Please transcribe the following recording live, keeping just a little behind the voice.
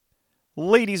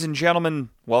Ladies and gentlemen,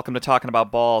 welcome to Talking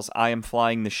About Balls. I am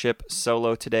flying the ship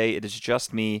solo today. It is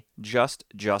just me, just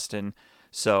Justin.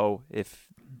 So if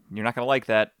you're not going to like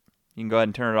that, you can go ahead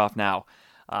and turn it off now.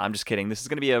 I'm just kidding. This is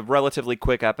going to be a relatively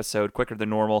quick episode, quicker than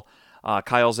normal.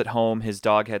 Kyle's at home. His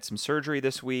dog had some surgery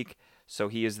this week, so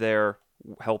he is there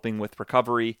helping with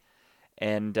recovery.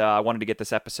 And I wanted to get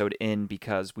this episode in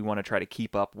because we want to try to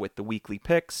keep up with the weekly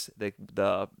picks,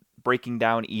 the breaking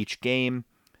down each game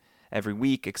every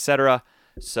week, etc.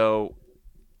 So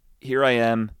here I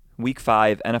am, week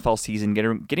 5, NFL season,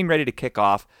 getting ready to kick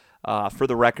off. For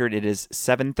the record, it is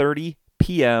 7:30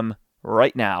 p.m.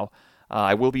 right now.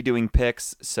 I will be doing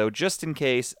picks, so just in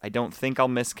case, I don't think I'll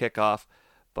miss kickoff,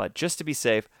 but just to be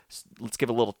safe, let's give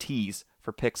a little tease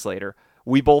for picks later.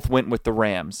 We both went with the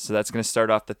Rams, so that's going to start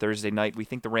off the Thursday night. We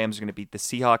think the Rams are going to beat the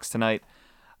Seahawks tonight.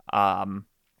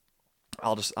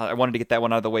 I wanted to get that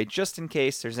one out of the way just in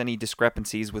case there's any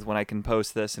discrepancies with when I can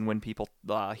post this and when people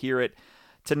hear it,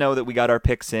 to know that we got our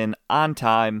picks in on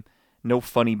time. No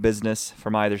funny business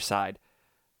from either side.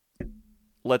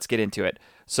 Let's get into it.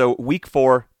 So week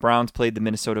 4, Browns played the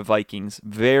Minnesota Vikings.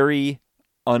 Very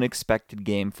unexpected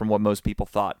game from what most people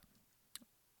thought.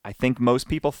 I think most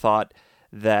people thought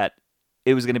that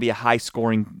it was going to be a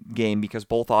high-scoring game because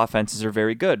both offenses are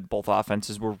very good. Both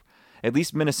offenses were, at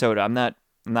least Minnesota. I'm not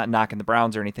knocking the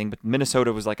Browns or anything, but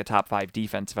Minnesota was like a top 5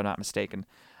 defense, if I'm not mistaken.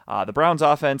 The Browns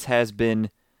offense has been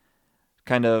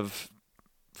kind of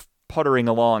puttering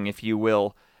along, if you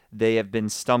will. They have been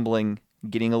stumbling,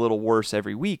 getting a little worse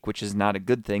every week, which is not a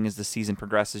good thing. As the season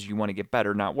progresses, you want to get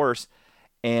better, not worse.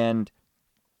 And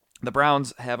the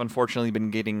Browns have unfortunately been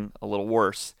getting a little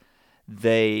worse.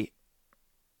 They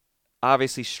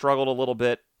obviously struggled a little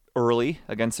bit early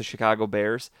against the Chicago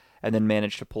Bears and then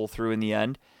managed to pull through in the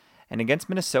end. And against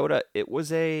Minnesota, it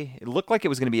looked like it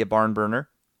was going to be a barn burner.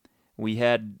 We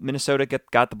had Minnesota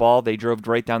got the ball. They drove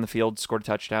right down the field, scored a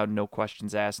touchdown, no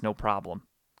questions asked, no problem.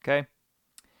 Okay?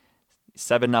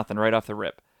 7-0 right off the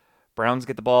rip. Browns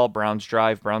get the ball, Browns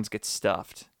drive, Browns get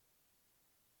stuffed.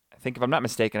 I think, if I'm not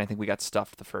mistaken, we got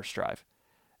stuffed the first drive.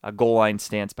 A goal line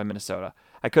stance by Minnesota.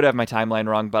 I could have my timeline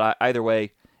wrong, but either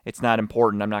way, it's not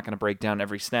important. I'm not going to break down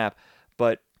every snap.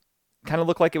 But kind of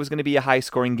looked like it was going to be a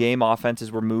high-scoring game.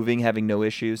 Offenses were moving, having no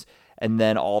issues. And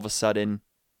then all of a sudden,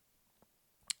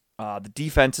 the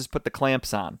defenses put the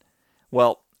clamps on.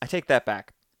 Well, I take that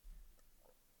back.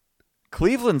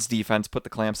 Cleveland's defense put the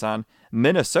clamps on.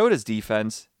 Minnesota's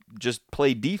defense just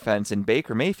played defense, and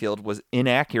Baker Mayfield was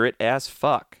inaccurate as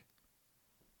fuck.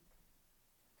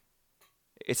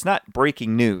 It's not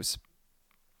breaking news.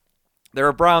 There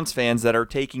are Browns fans that are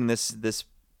taking this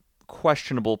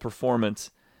questionable performance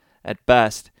at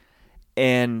best,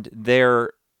 and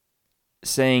they're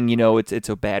saying, it's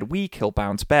a bad week, he'll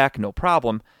bounce back, no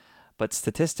problem. But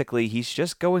statistically, he's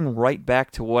just going right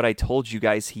back to what I told you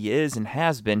guys he is and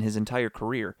has been his entire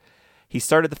career. He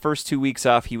started the first 2 weeks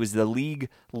off, he was the league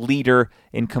leader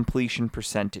in completion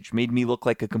percentage. Made me look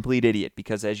like a complete idiot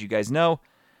because, as you guys know,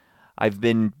 I've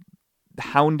been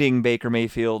hounding Baker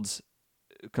Mayfield's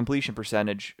completion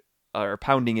percentage, or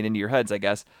pounding it into your heads, I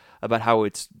guess, about how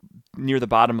it's near the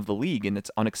bottom of the league and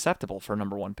it's unacceptable for a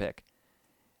number 1 pick.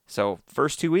 So,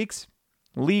 first 2 weeks,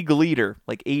 league leader,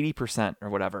 like 80% or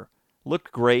whatever.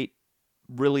 Looked great,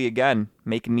 really, again,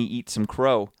 making me eat some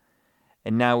crow.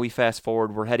 And now we fast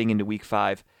forward, we're heading into week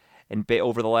 5, and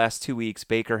over the last 2 weeks,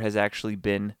 Baker has actually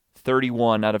been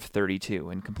 31 out of 32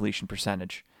 in completion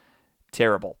percentage.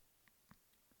 Terrible.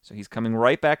 So he's coming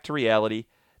right back to reality.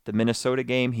 The Minnesota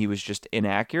game, he was just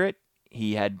inaccurate.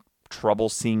 He had trouble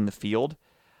seeing the field.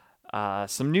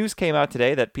 Some news came out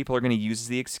today that people are going to use as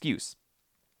the excuse.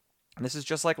 And this is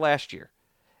just like last year.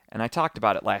 And I talked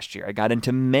about it last year. I got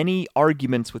into many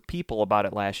arguments with people about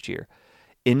it last year.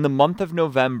 In the month of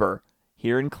November,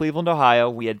 here in Cleveland, Ohio,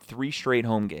 we had 3 straight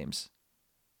home games.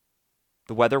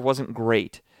 The weather wasn't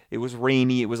great. It was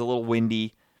rainy. It was a little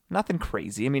windy. Nothing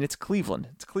crazy. I mean, it's Cleveland.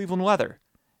 It's Cleveland weather.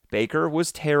 Baker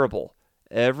was terrible.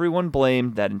 Everyone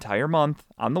blamed that entire month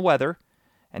on the weather,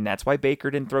 and that's why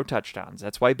Baker didn't throw touchdowns.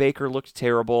 That's why Baker looked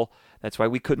terrible. That's why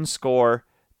we couldn't score,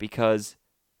 because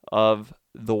of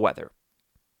the weather.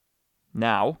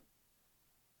 Now,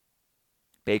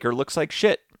 Baker looks like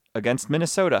shit against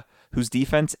Minnesota, whose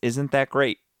defense isn't that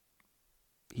great.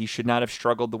 He should not have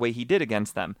struggled the way he did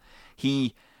against them.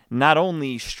 He not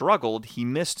only struggled, he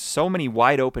missed so many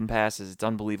wide open passes. It's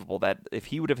unbelievable that if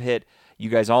he would have hit, you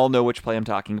guys all know which play I'm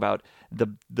talking about,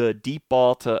 the deep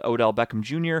ball to Odell Beckham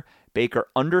Jr., Baker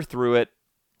underthrew it.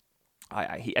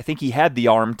 I think he had the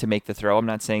arm to make the throw. I'm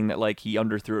not saying that like he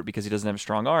underthrew it because he doesn't have a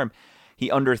strong arm. He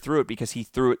underthrew it because he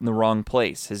threw it in the wrong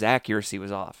place. His accuracy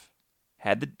was off.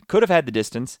 Could have had the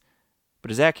distance, but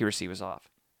his accuracy was off.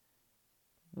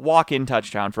 Walk-in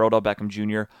touchdown for Odell Beckham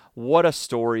Jr. What a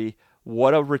story.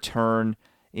 What a return.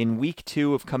 In week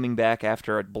 2 of coming back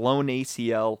after a blown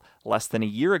ACL less than a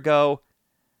year ago.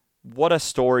 What a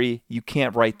story. You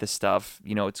can't write this stuff.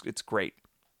 It's great.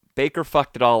 Baker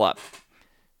fucked it all up.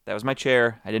 That was my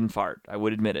chair. I didn't fart. I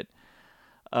would admit it.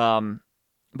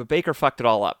 But Baker fucked it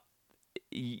all up.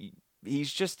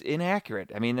 He's just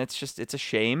inaccurate. I mean, it's a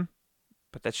shame,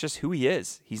 but that's just who he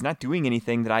is. He's not doing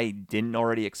anything that I didn't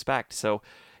already expect. So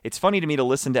it's funny to me to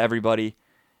listen to everybody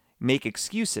make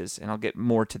excuses, and I'll get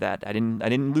more to that. I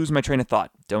didn't lose my train of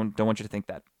thought. Don't want you to think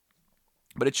that.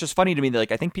 But it's just funny to me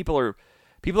that I think people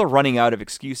are running out of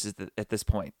excuses at this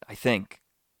point.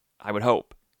 I would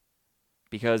hope,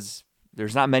 because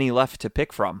there's not many left to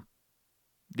pick from.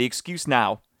 The excuse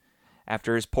now,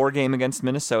 after his poor game against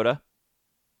Minnesota,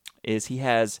 is he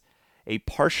has a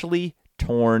partially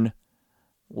torn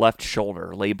left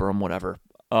shoulder, labrum, whatever.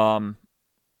 So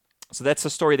that's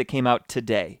the story that came out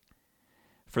today.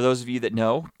 For those of you that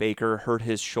know, Baker hurt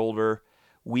his shoulder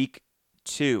week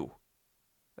 2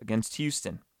 against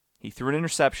Houston. He threw an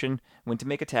interception, went to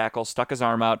make a tackle, stuck his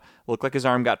arm out, looked like his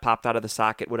arm got popped out of the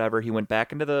socket, whatever. He went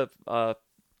back into the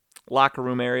locker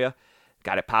room area,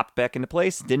 got it popped back into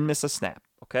place, didn't miss a snap,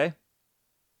 okay?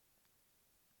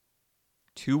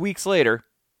 2 weeks later,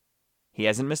 he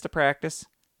hasn't missed a practice,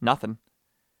 nothing.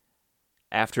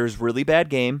 After his really bad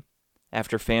game,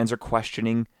 after fans are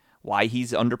questioning why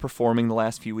he's underperforming the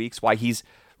last few weeks, why he's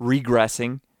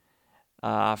regressing,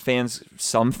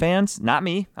 some fans, not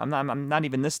me, I'm not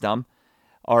even this dumb,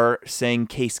 are saying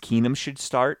Case Keenum should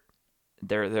start.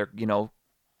 They're a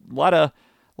lot of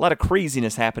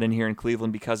craziness happening here in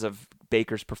Cleveland because of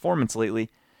Baker's performance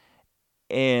lately.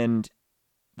 And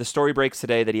the story breaks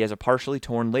today that he has a partially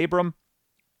torn labrum,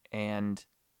 and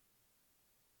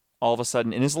all of a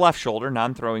sudden, in his left shoulder,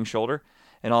 non-throwing shoulder,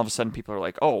 and all of a sudden people are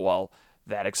like, oh, well,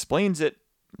 that explains it.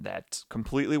 That's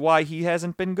completely why he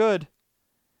hasn't been good.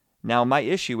 Now, my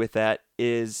issue with that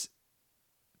is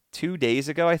 2 days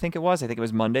ago, I think it was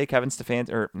Monday,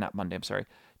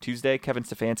 Tuesday, Kevin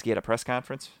Stefanski had a press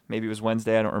conference. Maybe it was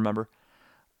Wednesday, I don't remember.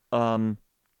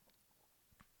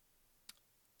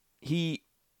 He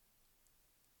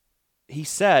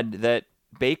said that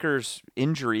Baker's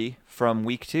injury from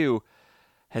week 2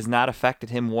 has not affected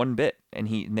him one bit.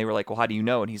 And they were like, well, how do you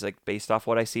know? And he's like, based off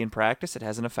what I see in practice, it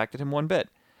hasn't affected him one bit.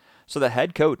 So the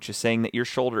head coach is saying that your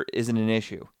shoulder isn't an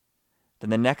issue. Then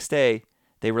the next day,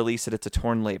 they release it's a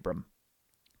torn labrum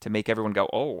to make everyone go,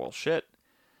 oh, well, shit.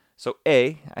 So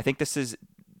I think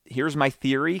here's my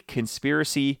theory,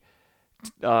 conspiracy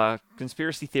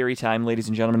theory time, ladies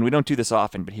and gentlemen. We don't do this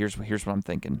often, but here's what I'm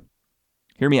thinking.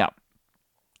 Hear me out.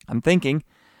 I'm thinking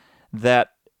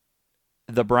that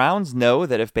the Browns know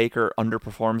that if Baker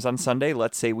underperforms on Sunday,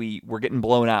 let's say we're getting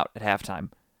blown out at halftime.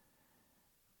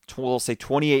 We'll say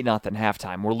 28-0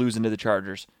 halftime. We're losing to the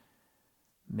Chargers.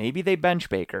 Maybe they bench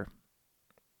Baker.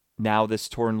 Now this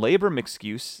torn labrum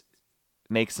excuse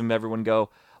makes everyone go,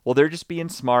 well, they're just being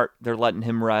smart. They're letting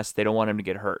him rest. They don't want him to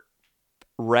get hurt.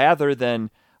 Rather than,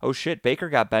 oh shit, Baker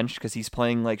got benched because he's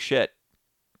playing like shit.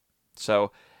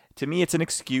 So to me, it's an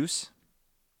excuse.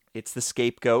 It's the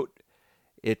scapegoat.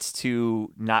 It's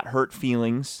to not hurt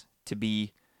feelings, to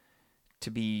be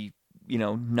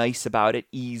nice about it,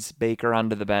 ease Baker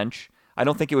onto the bench. I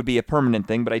don't think it would be a permanent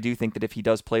thing, but I do think that if he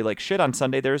does play like shit on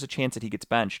Sunday, there is a chance that he gets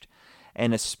benched.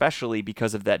 And especially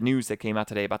because of that news that came out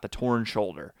today about the torn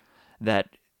shoulder, that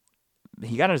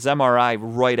he got his MRI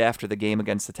right after the game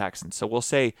against the Texans. So we'll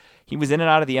say he was in and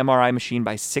out of the MRI machine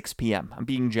by 6 p.m. I'm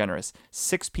being generous.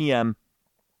 6 p.m.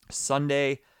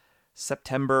 Sunday,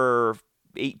 September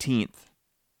 18th.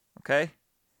 Okay?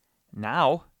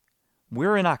 Now,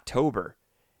 we're in October.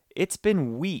 It's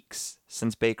been weeks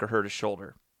since Baker hurt his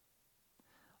shoulder.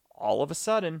 All of a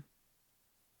sudden,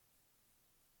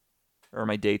 or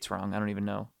my date's wrong, I don't even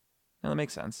know. No, that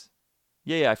makes sense.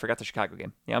 Yeah, I forgot the Chicago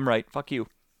game. Yeah, I'm right. Fuck you.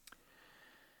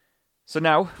 So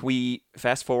now we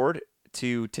fast forward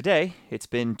to today. It's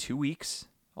been 2 weeks,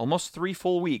 almost 3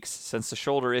 full weeks since the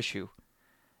shoulder issue.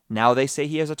 Now they say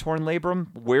he has a torn labrum.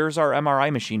 Where's our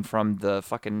MRI machine from the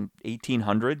fucking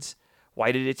 1800s?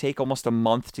 Why did it take almost a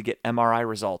month to get MRI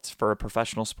results for a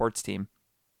professional sports team?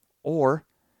 Or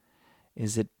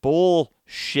is it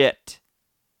bullshit?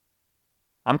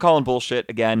 I'm calling bullshit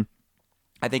again.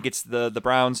 I think it's the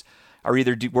Browns are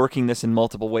either working this in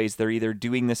multiple ways. They're either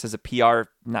doing this as a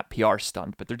not PR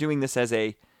stunt, but they're doing this as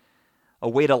a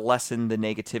way to lessen the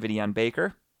negativity on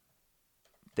Baker.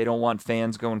 They don't want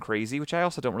fans going crazy, which I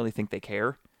also don't really think they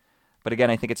care. But again,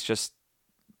 I think it's just,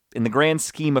 in the grand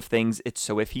scheme of things, it's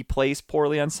so if he plays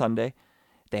poorly on Sunday,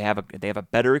 They have a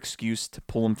better excuse to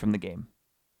pull him from the game.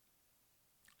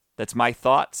 That's my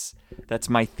thoughts. That's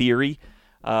my theory.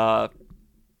 Other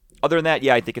than that,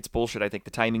 yeah, I think it's bullshit. I think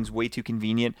the timing's way too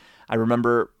convenient. I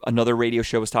remember another radio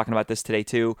show was talking about this today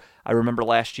too. I remember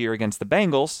last year against the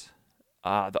Bengals,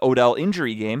 the Odell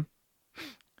injury game.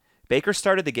 Baker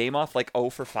started the game off like 0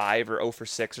 for 5 or 0 for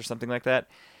 6 or something like that.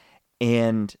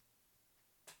 And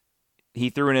he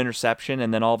threw an interception,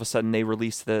 and then all of a sudden they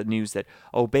released the news that,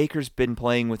 oh, Baker's been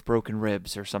playing with broken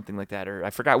ribs or something like that. Or I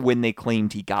forgot when they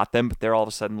claimed he got them, but they're all of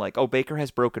a sudden like, oh, Baker has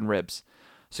broken ribs.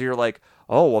 So you're like,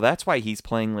 oh, well, that's why he's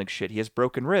playing like shit. He has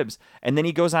broken ribs. And then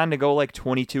he goes on to go like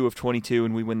 22 of 22,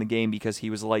 and we win the game because he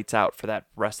was lights out for that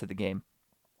rest of the game.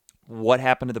 What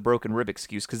happened to the broken rib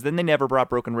excuse? Because then they never brought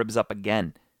broken ribs up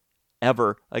again.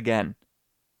 Ever again.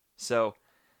 So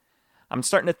I'm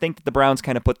starting to think that the Browns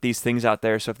kind of put these things out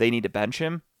there, so if they need to bench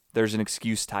him, there's an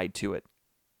excuse tied to it.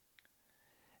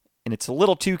 And it's a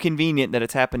little too convenient that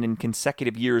it's happened in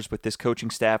consecutive years with this coaching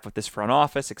staff, with this front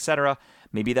office, etc.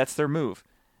 Maybe that's their move.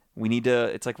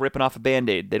 It's like ripping off a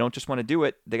Band-Aid. They don't just want to do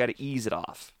it, they got to ease it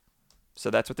off. So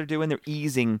that's what they're doing. They're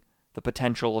easing the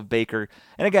potential of Baker.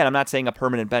 And again, I'm not saying a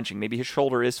permanent benching. Maybe his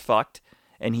shoulder is fucked,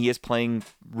 and he is playing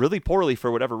really poorly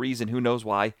for whatever reason. Who knows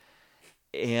why.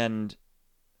 And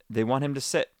they want him to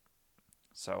sit.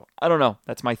 So, I don't know.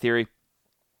 That's my theory.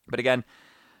 But again,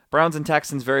 Browns and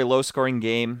Texans, very low-scoring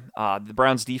game. The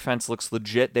Browns' defense looks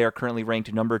legit. They are currently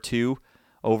ranked number 2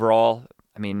 overall.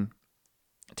 I mean,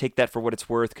 take that for what it's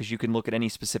worth, because you can look at any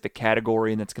specific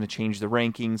category, and that's going to change the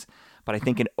rankings. But I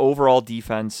think in overall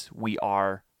defense, we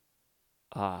are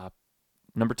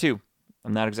number 2.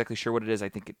 I'm not exactly sure what it is. I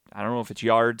don't know if it's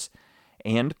yards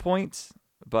and points,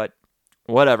 but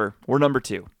whatever. We're number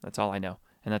 2. That's all I know.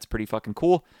 And that's pretty fucking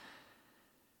cool.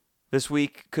 This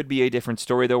week could be a different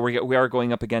story, though. We are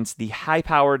going up against the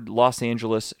high-powered Los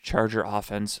Angeles Charger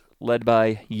offense, led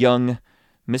by young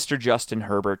Mr. Justin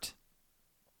Herbert.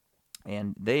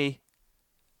 And they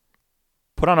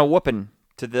put on a whooping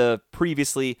to the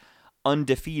previously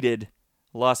undefeated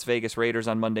Las Vegas Raiders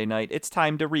on Monday night. It's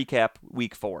time to recap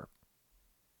Week 4.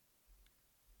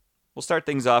 We'll start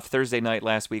things off Thursday night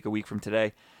last week, a week from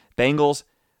today. Bengals,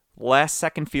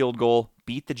 last-second field goal,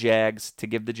 beat the Jags to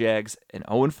give the Jags an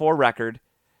 0-4 record.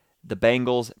 The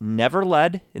Bengals never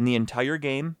led in the entire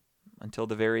game until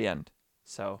the very end.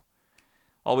 So,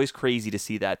 always crazy to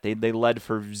see that. They led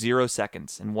for 0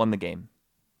 seconds and won the game.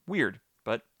 Weird,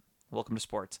 but welcome to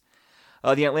sports.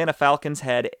 The Atlanta Falcons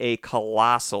had a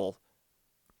colossal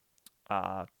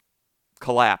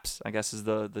collapse, I guess is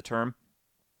the term,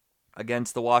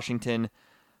 against the Washington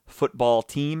football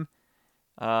team.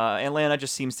 Atlanta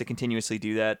just seems to continuously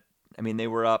do that. I mean, they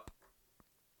were up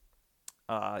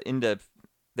at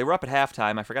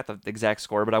halftime. I forgot the exact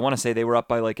score, but I want to say they were up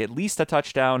by like at least a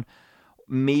touchdown,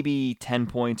 maybe 10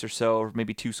 points or so, or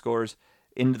maybe 2 scores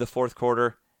into the fourth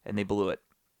quarter, and they blew it.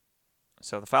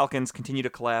 So the Falcons continue to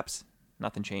collapse.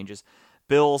 Nothing changes.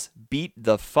 Bills beat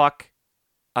the fuck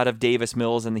out of Davis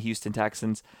Mills and the Houston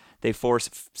Texans. They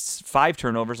forced 5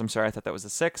 turnovers. I'm sorry, I thought that was a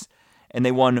 6. And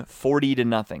they won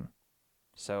 40-0.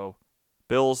 So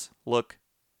Bills look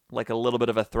like a little bit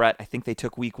of a threat. I think they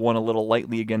took week 1 a little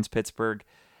lightly against Pittsburgh,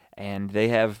 and they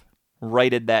have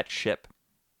righted that ship.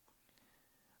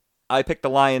 I picked the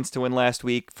Lions to win last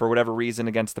week for whatever reason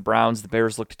against the Browns. The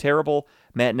Bears looked terrible.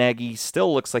 Matt Nagy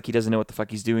still looks like he doesn't know what the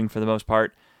fuck he's doing for the most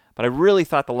part. But I really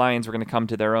thought the Lions were going to come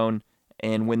to their own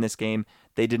and win this game.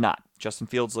 They did not. Justin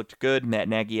Fields looked good. Matt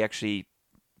Nagy actually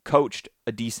coached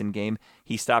a decent game.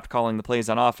 He stopped calling the plays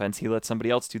on offense. He let somebody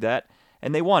else do that,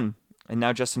 and they won. And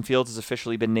now Justin Fields has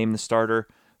officially been named the starter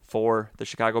for the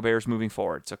Chicago Bears moving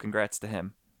forward. So congrats to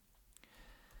him.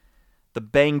 The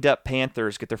banged-up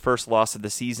Panthers get their first loss of the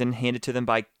season, handed to them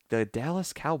by the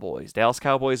Dallas Cowboys. Dallas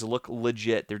Cowboys look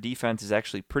legit. Their defense is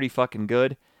actually pretty fucking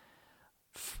good,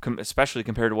 especially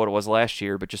compared to what it was last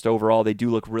year. But just overall, they do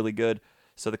look really good.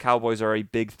 So the Cowboys are a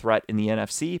big threat in the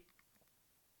NFC.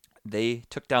 They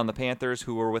took down the Panthers,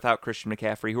 who were without Christian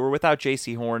McCaffrey, who were without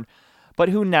J.C. Horn, but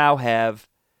who now have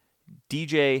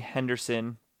DJ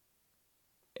Henderson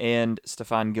and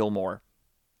Stephon Gilmore.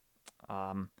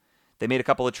 They made a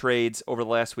couple of trades over the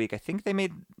last week. I think they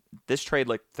made this trade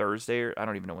like Thursday, or I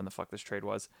don't even know when the fuck this trade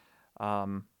was.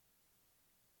 But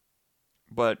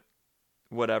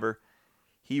whatever.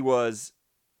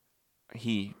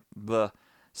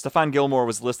 Stephon Gilmore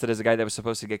was listed as a guy that was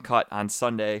supposed to get cut on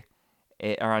Sunday,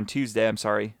 or on Tuesday, I'm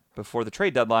sorry, before the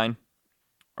trade deadline,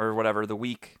 or whatever, the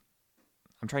week.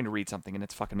 I'm trying to read something and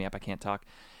it's fucking me up. I can't talk.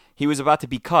 He was about to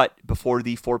be cut before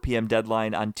the 4 p.m.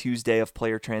 deadline on Tuesday of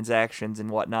player transactions and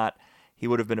whatnot. He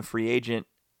would have been a free agent,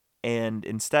 and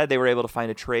instead they were able to find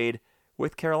a trade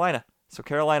with Carolina. So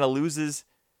Carolina loses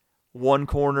one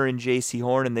corner in J.C.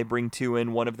 Horn, and they bring two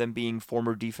in, one of them being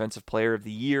former Defensive Player of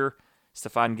the Year,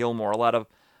 Stephon Gilmore. A lot of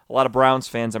Browns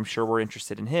fans, I'm sure, were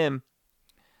interested in him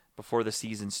before the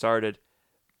season started,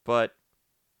 but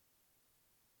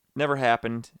never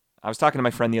happened. I was talking to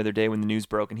my friend the other day when the news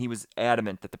broke, and he was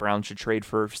adamant that the Browns should trade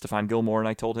for Stephon Gilmore, and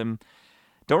I told him,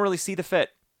 don't really see the fit.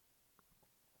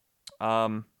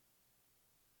 Don't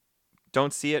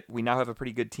see it. We now have a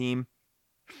pretty good team.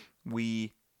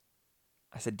 I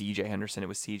said DJ Henderson. It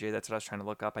was CJ. That's what I was trying to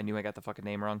look up. I knew I got the fucking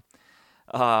name wrong.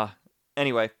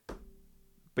 Anyway.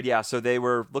 But yeah, so they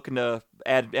were looking to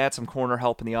add some corner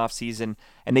help in the offseason,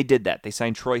 and they did that. They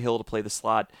signed Troy Hill to play the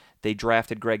slot. They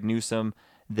drafted Greg Newsome.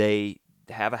 They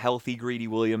have a healthy Greedy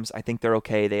Williams. I think they're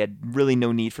okay. They had really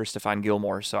no need for Stephon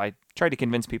Gilmore, so I tried to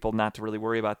convince people not to really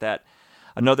worry about that.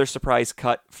 Another surprise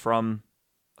cut from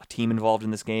a team involved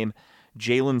in this game.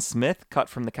 Jalen Smith, cut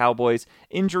from the Cowboys.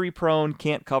 Injury prone,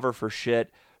 can't cover for shit.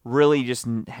 Really just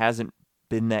hasn't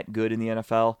been that good in the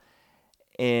NFL.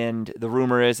 And the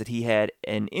rumor is that he had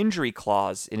an injury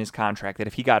clause in his contract that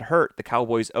if he got hurt, the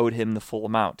Cowboys owed him the full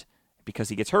amount. Because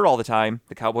he gets hurt all the time,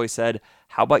 the Cowboys said,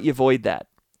 how about you void that,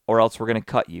 or else we're going to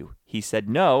cut you. He said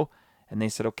no, and they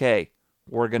said, okay,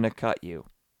 we're going to cut you.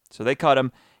 So they cut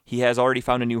him. He has already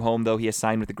found a new home, though. He has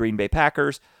signed with the Green Bay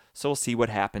Packers, so we'll see what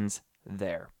happens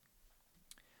there.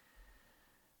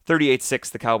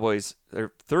 38-6, the Cowboys,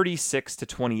 or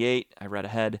 36-28, I read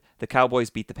ahead. The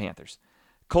Cowboys beat the Panthers.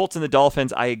 Colts and the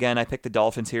Dolphins, I picked the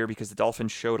Dolphins here because the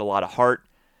Dolphins showed a lot of heart,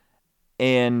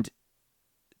 and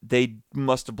they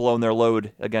must have blown their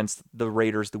load against the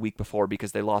Raiders the week before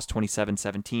because they lost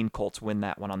 27-17. Colts win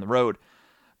that one on the road.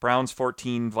 Browns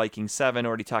 14, Vikings 7,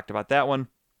 already talked about that one.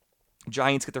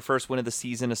 Giants get their first win of the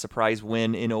season, a surprise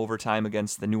win in overtime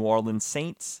against the New Orleans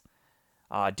Saints.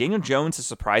 Daniel Jones has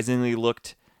surprisingly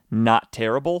looked not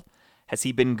terrible. Has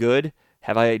he been good?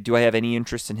 Do I have any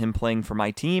interest in him playing for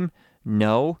my team?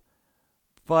 No,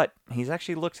 but he's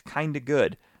actually looked kind of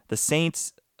good. The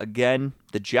Saints, again,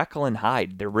 the Jekyll and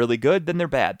Hyde. They're really good, then they're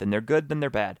bad. Then they're good, then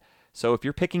they're bad. So if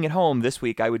you're picking at home this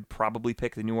week, I would probably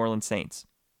pick the New Orleans Saints.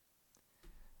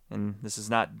 And this is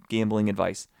not gambling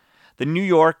advice. The New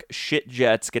York shit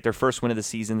Jets get their first win of the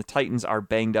season. The Titans are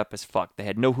banged up as fuck. They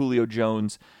had no Julio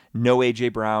Jones, no A.J.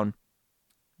 Brown.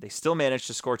 They still managed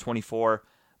to score 24,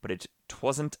 but it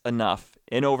wasn't enough.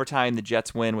 In overtime, the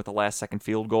Jets win with a last-second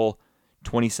field goal,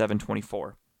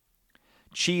 27-24.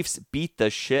 Chiefs beat the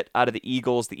shit out of the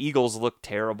Eagles. The Eagles look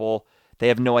terrible. They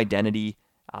have no identity.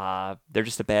 They're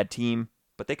just a bad team,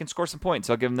 but they can score some points,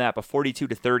 so I'll give them that. But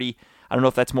 42-30, I don't know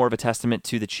if that's more of a testament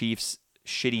to the Chiefs'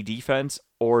 shitty defense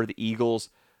or the Eagles'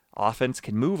 offense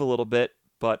can move a little bit,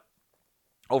 but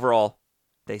overall,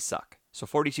 they suck. So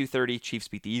 42-30, Chiefs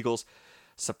beat the Eagles.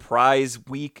 Surprise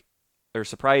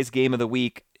game of the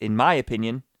week, in my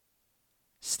opinion,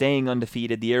 staying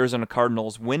undefeated. The Arizona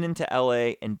Cardinals win into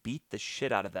LA and beat the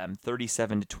shit out of them,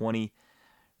 37-20.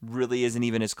 Really isn't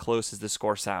even as close as the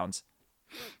score sounds.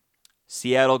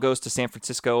 Seattle goes to San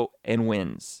Francisco and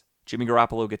wins. Jimmy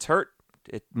Garoppolo gets hurt.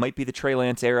 It might be the Trey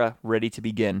Lance era ready to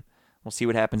begin. We'll see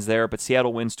what happens there, but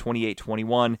Seattle wins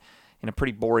 28-21 in a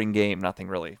pretty boring game. Nothing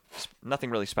really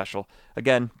special.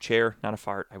 Again, chair, not a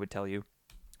fart, I would tell you.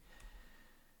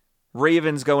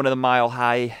 Ravens go into the Mile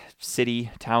High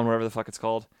City, town, whatever the fuck it's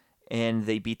called, and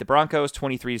they beat the Broncos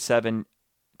 23-7.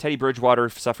 Teddy Bridgewater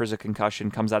suffers a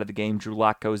concussion, comes out of the game. Drew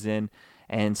Lock goes in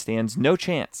and stands no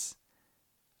chance.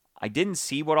 I didn't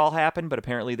see what all happened, but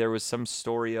apparently there was some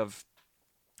story of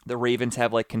the Ravens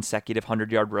have like consecutive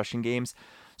 100-yard rushing games.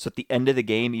 So at the end of the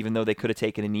game, even though they could have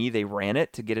taken a knee, they ran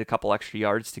it to get a couple extra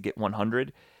yards to get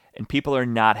 100. And people are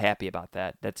not happy about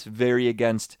that. That's very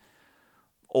against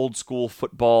old school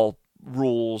football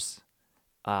rules,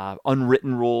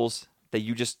 unwritten rules, that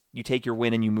you take your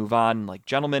win and you move on. Like,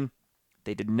 gentlemen,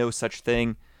 they did no such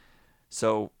thing.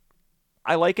 So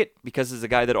I like it because as a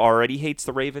guy that already hates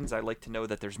the Ravens, I like to know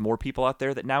that there's more people out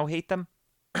there that now hate them.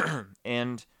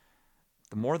 And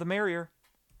the more the merrier.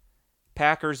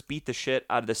 Packers beat the shit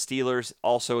out of the Steelers.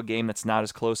 Also a game that's not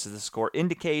as close as the score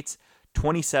indicates.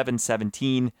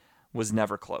 27-17 was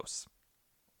never close.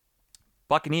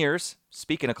 Buccaneers,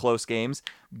 speaking of close games,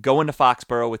 go into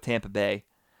Foxborough with Tampa Bay.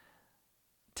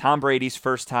 Tom Brady's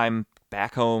first time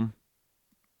back home.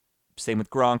 Same with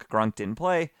Gronk. Gronk didn't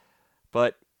play.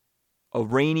 But a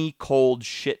rainy, cold,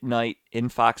 shit night in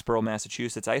Foxborough,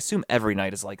 Massachusetts. I assume every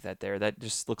night is like that there. That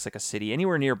just looks like a city.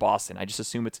 Anywhere near Boston, I just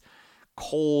assume it's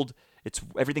cold.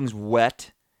 Everything's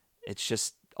wet. It's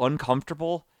just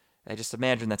uncomfortable. I just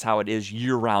imagine that's how it is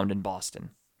year-round in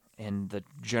Boston and the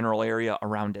general area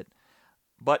around it.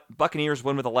 But Buccaneers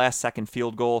win with a last-second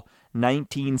field goal,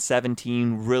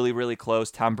 19-17, really, really close.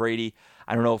 Tom Brady,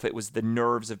 I don't know if it was the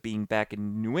nerves of being back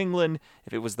in New England,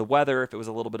 if it was the weather, if it was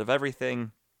a little bit of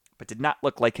everything, but did not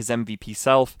look like his MVP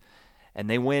self, and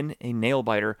they win a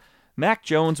nail-biter. Mac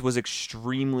Jones was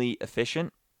extremely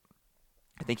efficient.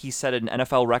 I think he set an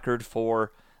NFL record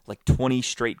for like 20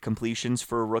 straight completions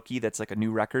for a rookie. That's like a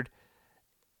new record.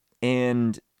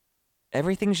 And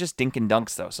everything's just dink and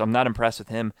dunks, though, so I'm not impressed with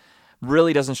him.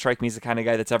 Really doesn't strike me as the kind of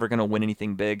guy that's ever going to win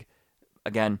anything big.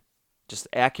 Again, just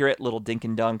accurate little dink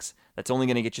and dunks. That's only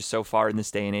going to get you so far in this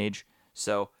day and age.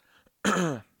 So,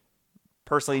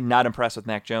 personally, not impressed with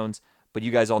Mac Jones, but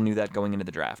you guys all knew that going into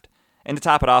the draft. And to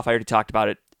top it off, I already talked about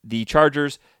it. The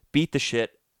Chargers beat the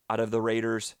shit out of the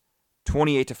Raiders,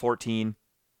 28-14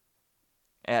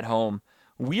 at home.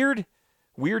 Weird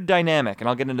dynamic, and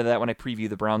I'll get into that when I preview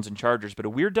the Browns and Chargers, but a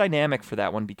weird dynamic for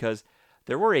that one because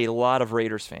there were a lot of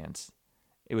Raiders fans.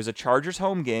 It was a Chargers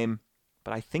home game,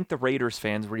 but I think the Raiders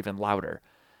fans were even louder.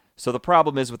 So the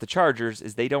problem is with the Chargers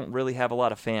is they don't really have a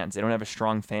lot of fans. They don't have a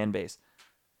strong fan base.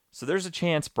 So there's a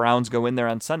chance Browns go in there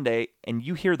on Sunday and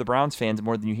you hear the Browns fans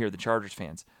more than you hear the Chargers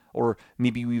fans. Or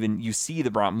maybe you see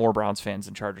the more Browns fans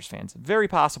than Chargers fans. Very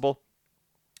possible.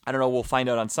 I don't know. We'll find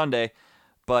out on Sunday,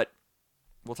 but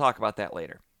we'll talk about that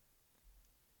later.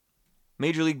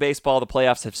 Major League Baseball, the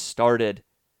playoffs have started.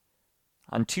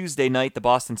 On Tuesday night, the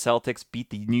Boston Celtics beat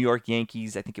the New York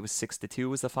Yankees. I think it was 6-2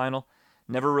 was the final.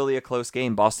 Never really a close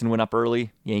game. Boston went up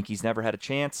early. Yankees never had a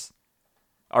chance.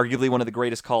 Arguably one of the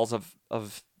greatest calls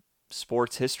of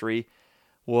sports history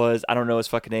was, I don't know his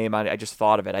fucking name. I just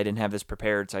thought of it. I didn't have this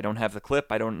prepared, so I don't have the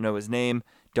clip. I don't know his name.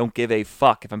 Don't give a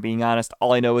fuck, if I'm being honest.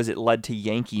 All I know is it led to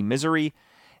Yankee misery,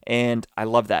 and I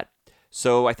love that.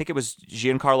 So I think it was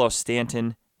Giancarlo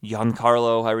Stanton,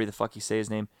 however the fuck you say his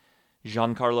name,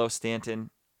 Giancarlo Stanton,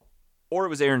 or it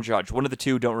was Aaron Judge. One of the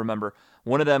two, don't remember.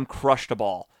 One of them crushed a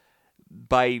ball.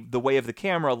 By the way of the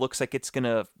camera, looks like it's going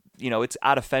to, it's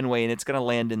out of Fenway and it's going to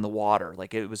land in the water.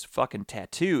 Like it was fucking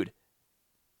tattooed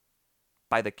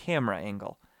by the camera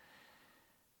angle.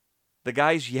 The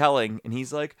guy's yelling and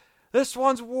he's like, this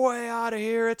one's way out of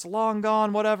here. It's long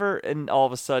gone, whatever. And all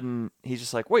of a sudden, he's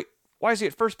just like, wait, why is he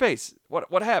at first base?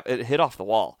 What happened? It hit off the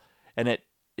wall. And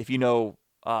if you know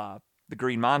the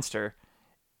Green Monster,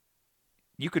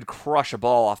 you could crush a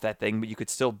ball off that thing, but you could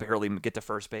still barely get to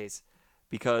first base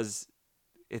because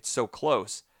it's so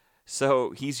close.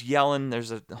 So he's yelling.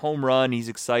 There's a home run. He's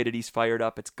excited. He's fired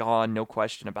up. It's gone. No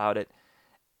question about it.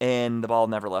 And the ball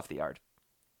never left the yard.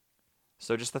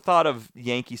 So just the thought of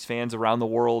Yankees fans around the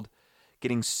world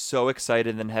getting so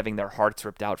excited and having their hearts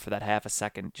ripped out for that half a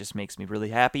second just makes me really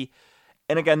happy.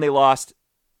 And again, they lost.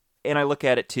 And I look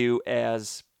at it too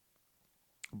as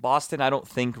Boston, I don't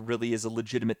think really is a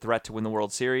legitimate threat to win the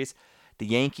World Series. The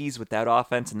Yankees with that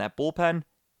offense and that bullpen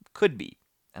could be.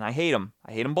 And I hate them.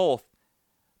 I hate them both.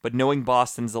 But knowing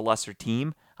Boston's the lesser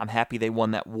team, I'm happy they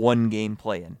won that one game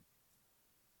play-in.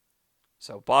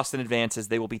 So Boston advances.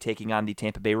 They will be taking on the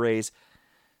Tampa Bay Rays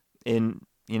in,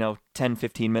 10,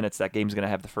 15 minutes. That game's going to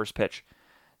have the first pitch.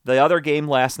 The other game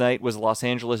last night was Los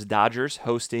Angeles Dodgers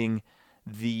hosting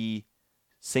the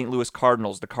St. Louis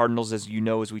Cardinals. The Cardinals, as you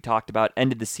know, as we talked about,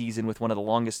 ended the season with one of the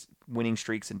longest winning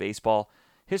streaks in baseball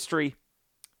history.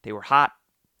 They were hot.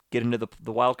 Get into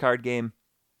the wild card game.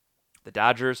 The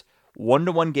Dodgers,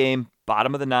 1-1 game,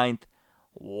 bottom of the ninth,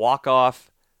 walk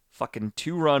off, fucking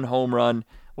 2-run home run.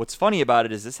 What's funny about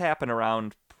it is this happened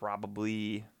around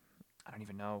probably, I don't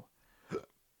even know,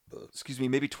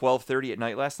 maybe 12:30 at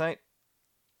night last night.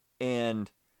 And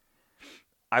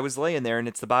I was laying there, and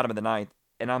it's the bottom of the ninth,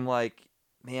 and I'm like,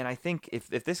 man, I think if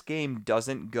this game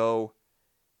doesn't go,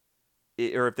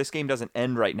 or if this game doesn't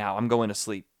end right now, I'm going to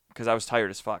sleep because I was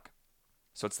tired as fuck.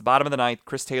 So it's the bottom of the ninth.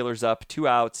 Chris Taylor's up, 2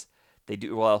 outs.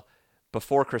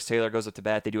 Before Chris Taylor goes up to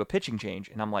bat, they do a pitching change,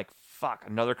 and I'm like, fuck,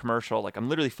 another commercial. Like, I'm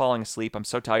literally falling asleep. I'm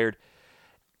so tired.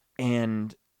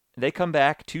 And they come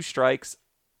back, 2 strikes.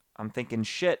 I'm thinking,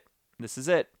 shit, this is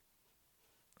it.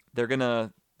 They're going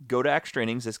to go to extra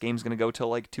innings. This game's going to go till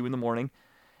like 2 in the morning.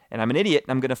 And I'm an idiot,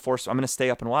 and I'm going to stay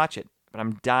up and watch it. But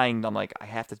I'm dying. I'm like, I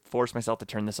have to force myself to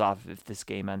turn this off if this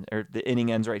game ends, or the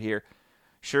inning ends right here.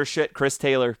 Sure shit, Chris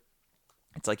Taylor.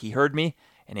 It's like he heard me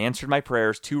and answered my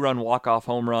prayers. 2-run walk-off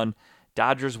home run.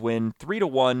 Dodgers win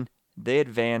 3-1. They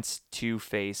advance to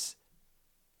face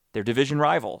their division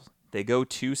rival. They go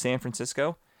to San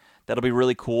Francisco. That'll be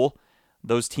really cool.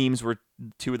 Those teams were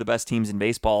 2 of the best teams in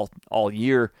baseball all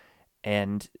year,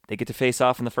 and they get to face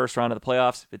off in the first round of the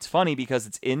playoffs. It's funny because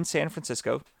it's in San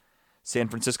Francisco. San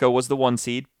Francisco was the 1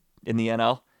 seed in the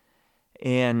NL,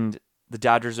 and the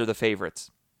Dodgers are the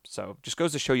favorites. So just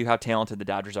goes to show you how talented the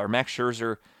Dodgers are. Max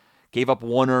Scherzer gave up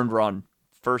 1 earned run.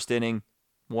 First inning,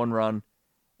 1 run.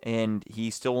 And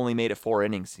he still only made it 4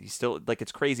 innings. He's still, like,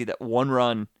 it's crazy that 1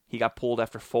 run, he got pulled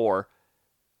after 4.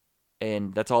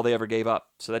 And that's all they ever gave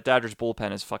up. So that Dodgers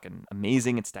bullpen is fucking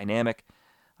amazing. It's dynamic.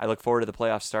 I look forward to the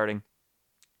playoffs starting.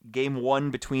 Game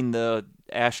 1 between the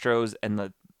Astros and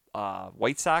the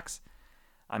White Sox,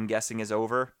 I'm guessing is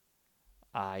over.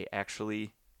 I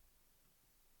actually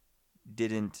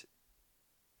didn't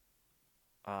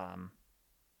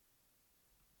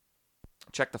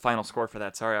check the final score for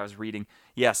that. Sorry, I was reading.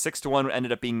 Yeah, 6-1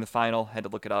 ended up being the final. Had to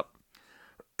look it up.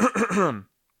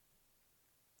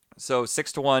 So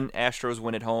 6-1, Astros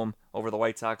win at home over the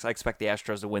White Sox. I expect the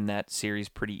Astros to win that series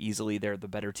pretty easily. They're the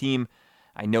better team.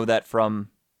 I know that from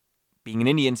being an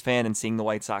Indians fan and seeing the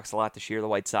White Sox a lot this year. The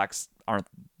White Sox weren't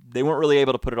really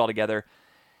able to put it all together.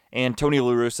 And Tony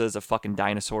La Russa is a fucking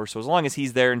dinosaur. So as long as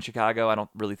he's there in Chicago, I don't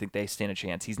really think they stand a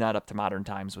chance. He's not up to modern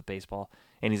times with baseball,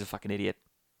 and he's a fucking idiot,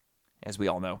 as we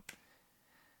all know.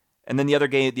 And then the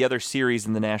other series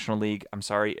in the National League,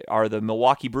 are the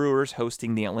Milwaukee Brewers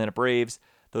hosting the Atlanta Braves.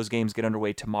 Those games get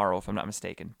underway tomorrow, if I'm not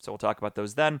mistaken. So we'll talk about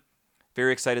those then.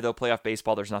 Very excited, though. Playoff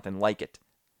baseball, there's nothing like it.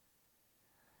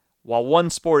 While one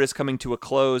sport is coming to a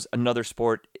close, another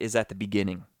sport is at the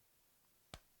beginning.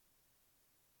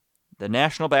 The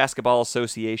National Basketball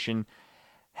Association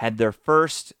had their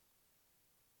first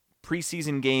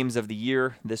preseason games of the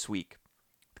year this week.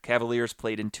 The Cavaliers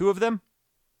played in 2 of them.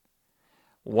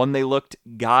 One, they looked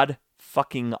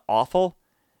god-fucking-awful.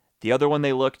 The other one,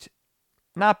 they looked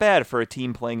not bad for a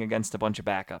team playing against a bunch of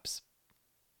backups.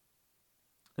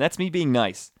 And that's me being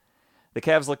nice. The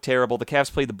Cavs looked terrible. The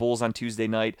Cavs played the Bulls on Tuesday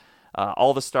night.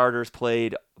 All the starters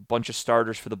played. A bunch of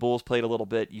starters for the Bulls played a little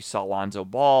bit. You saw Lonzo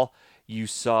Ball. You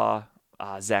saw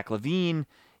Zach LaVine.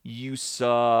 You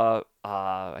saw,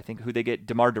 I think, who they get,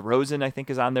 DeMar DeRozan, I think,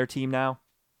 is on their team now.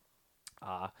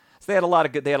 So they had a lot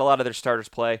of their starters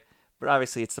play. But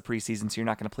obviously it's the preseason, so you're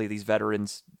not going to play these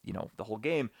veterans, the whole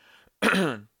game.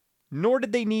 Nor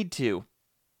did they need to.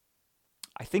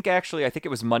 I think it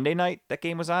was Monday night that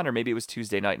game was on, or maybe it was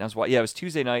Tuesday night. And it was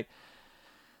Tuesday night.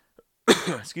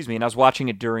 Excuse me. And I was watching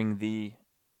it during the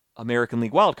American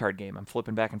League wildcard game. I'm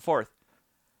flipping back and forth.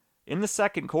 In the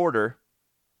second quarter,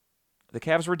 the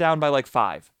Cavs were down by like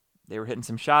 5. They were hitting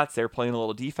some shots. They were playing a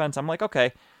little defense. I'm like,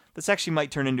 okay, this actually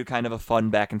might turn into kind of a fun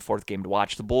back and forth game to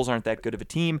watch. The Bulls aren't that good of a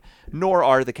team, nor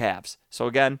are the Cavs. So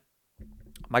again,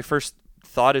 my first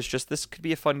thought is just this could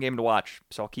be a fun game to watch,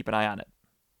 so I'll keep an eye on it.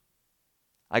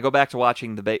 I go back to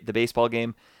watching the baseball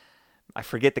game. I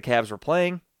forget the Cavs were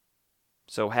playing,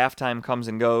 so halftime comes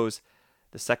and goes.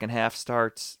 The second half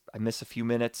starts. I miss a few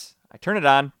minutes. I turn it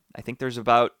on. I think there's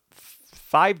about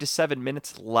 5 to 7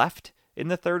 minutes left in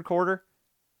the third quarter.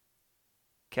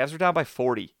 Cavs are down by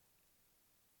 40.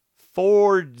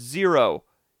 4-0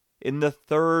 in the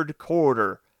third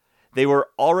quarter. They were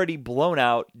already blown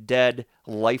out, dead,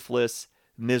 lifeless,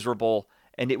 miserable,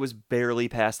 and it was barely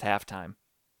past halftime.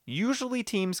 Usually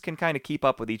teams can kind of keep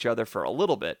up with each other for a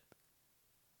little bit.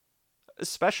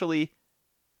 Especially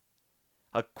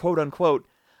a quote-unquote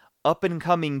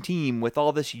up-and-coming team with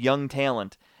all this young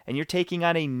talent. And you're taking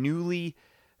on a newly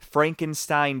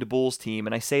Frankensteined Bulls team.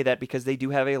 And I say that because they do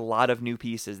have a lot of new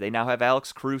pieces. They now have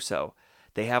Alex Caruso.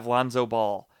 They have Lonzo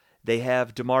Ball. They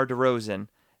have DeMar DeRozan.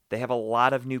 They have a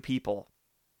lot of new people.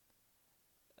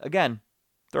 Again,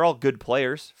 they're all good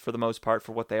players for the most part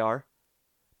for what they are.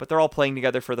 But they're all playing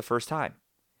together for the first time.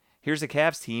 Here's a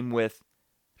Cavs team with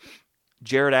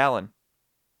Jared Allen,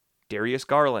 Darius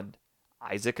Garland,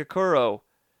 Isaac Okoro,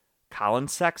 Colin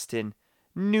Sexton,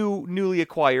 newly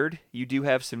acquired. You do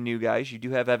have some new guys. You do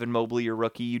have Evan Mobley, your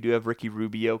rookie. You do have Ricky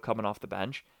Rubio coming off the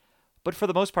bench. But for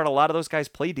the most part, a lot of those guys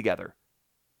played together.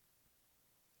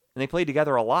 And they played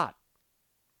together a lot.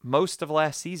 Most of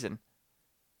last season.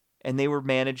 And they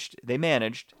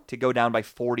managed to go down by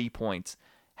 40 points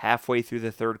halfway through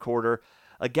the third quarter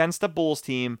against a Bulls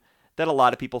team that a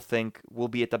lot of people think will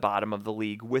be at the bottom of the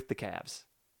league with the Cavs.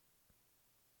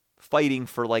 Fighting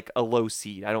for like a low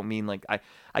seed. I don't mean like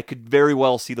I could very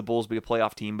well see the Bulls be a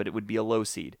playoff team, but it would be a low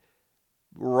seed.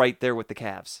 Right there with the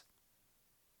Cavs.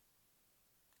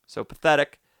 So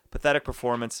pathetic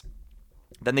performance.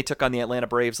 Then they took on the Atlanta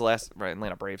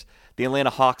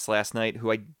Hawks last night,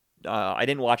 who I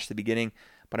didn't watch the beginning,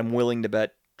 but I'm willing to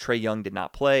bet Trae Young did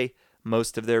not play.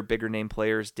 Most of their bigger name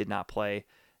players did not play.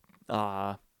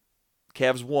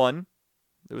 Cavs won.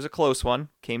 It was a close one.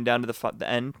 Came down to the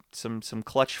end. Some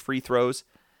clutch free throws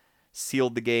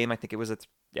sealed the game. I think it was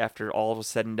after all was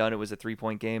said and done, it was a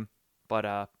 3-point game. But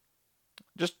I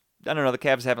don't know. The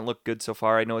Cavs haven't looked good so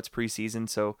far. I know it's preseason,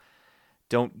 so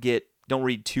don't get Don't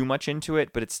read too much into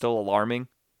it, but it's still alarming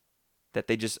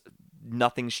that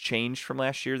nothing's changed from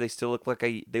last year. They still look like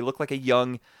a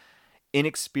young,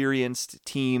 inexperienced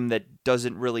team that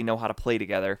doesn't really know how to play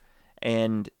together.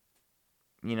 And,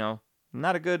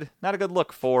 not a good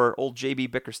look for old JB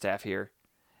Bickerstaff here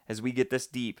as we get this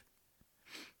deep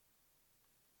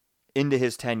into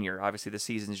his tenure. Obviously the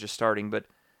season's just starting, but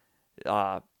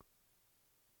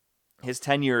his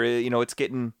tenure, it's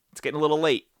getting a little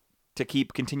late to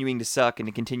keep continuing to suck and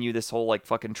to continue this whole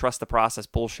fucking trust the process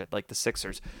bullshit like the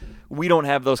Sixers. We don't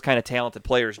have those kind of talented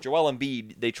players. Joel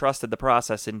Embiid, they trusted the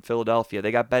process in Philadelphia.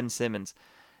 They got Ben Simmons.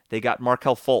 They got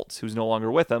Markelle Fultz, who's no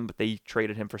longer with them, but they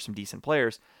traded him for some decent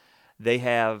players. They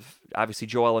have, obviously,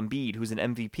 Joel Embiid, who's an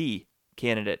MVP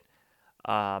candidate.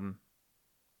 Cavs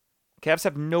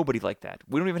have nobody like that.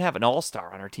 We don't even have an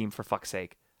all-star on our team, for fuck's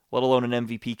sake, let alone an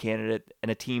MVP candidate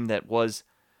and a team that was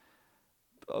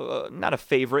not a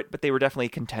favorite, but they were definitely a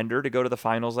contender to go to the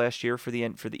finals last year for the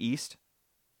East.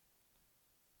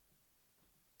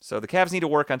 So the Cavs need to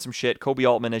work on some shit. Koby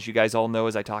Altman, as you guys all know,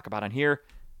 as I talk about on here,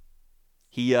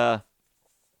 he's got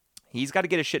to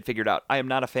get his shit figured out. I am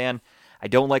not a fan. I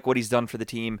don't like what he's done for the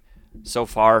team so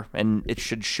far, and it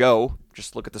should show.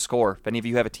 Just look at the score. If any of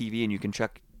you have a TV and you can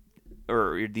check,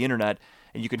 or the internet,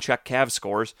 and you can check Cavs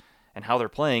scores and how they're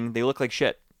playing, they look like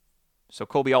shit. So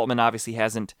Koby Altman obviously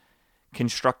hasn't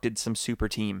constructed some super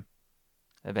team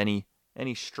of any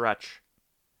stretch.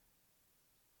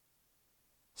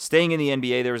 Staying in the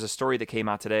NBA, there was a story that came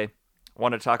out today I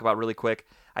wanted to talk about really quick.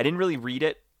 I didn't really read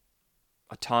it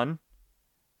a ton,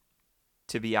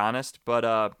 to be honest,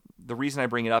 but the reason I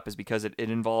bring it up is because it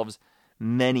involves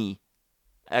many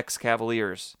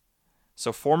ex-Cavaliers.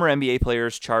 So former NBA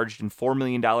players charged in $4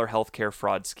 million healthcare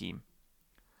fraud scheme.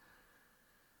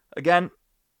 Again,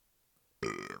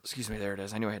 excuse me, there it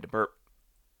is. I knew I had to burp.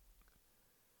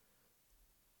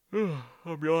 I'm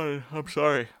yawning. I'm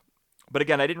sorry. But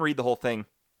again, I didn't read the whole thing.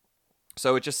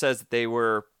 So it just says that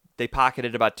they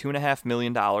pocketed about $2.5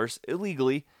 million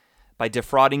illegally by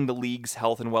defrauding the league's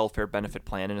health and welfare benefit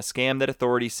plan in a scam that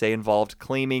authorities say involved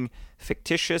claiming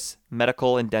fictitious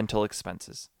medical and dental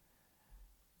expenses.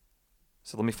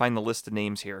 So let me find the list of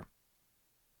names here.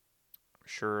 I'm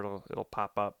sure it'll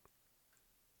pop up.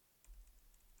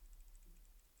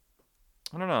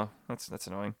 I don't know. That's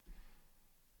annoying.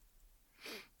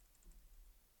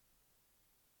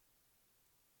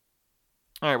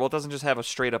 All right, well, it doesn't just have a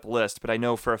straight-up list, but I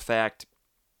know for a fact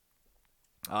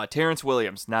Terrence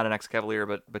Williams, not an ex-Cavalier,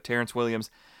 but Terrence Williams,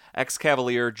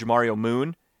 ex-Cavalier Jamario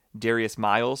Moon, Darius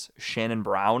Miles, Shannon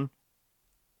Brown,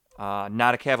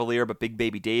 not a Cavalier, but Big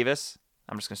Baby Davis.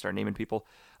 I'm just going to start naming people.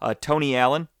 Tony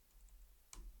Allen.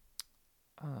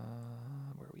 Where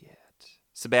are we at?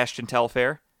 Sebastian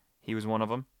Telfair. He was one of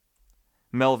them.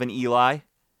 Melvin Ely.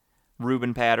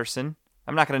 Ruben Patterson.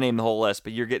 I'm not going to name the whole list,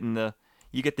 but you get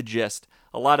the gist.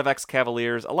 A lot of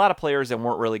ex-Cavaliers, a lot of players that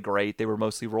weren't really great. They were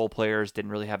mostly role players,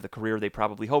 didn't really have the career they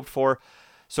probably hoped for.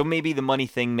 So maybe the money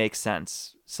thing makes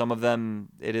sense. Some of them,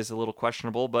 it is a little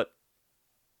questionable, but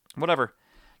whatever.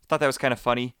 I thought that was kind of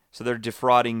funny. So they're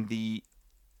defrauding the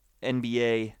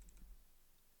NBA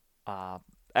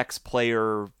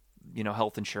ex-player,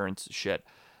 health insurance shit.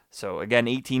 So again,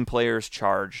 18 players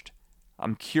charged.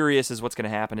 I'm curious as what's going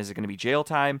to happen. Is it going to be jail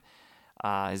time?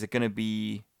 Is it going to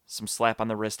be some slap on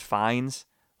the wrist fines?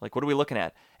 Like, what are we looking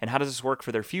at? And how does this work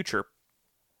for their future?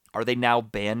 Are they now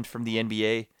banned from the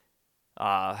NBA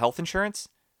health insurance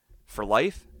for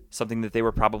life? Something that they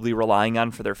were probably relying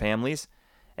on for their families,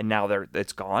 and now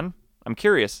it's gone. I'm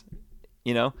curious,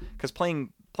 because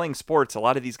playing sports, a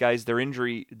lot of these guys,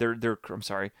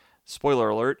 spoiler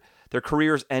alert, their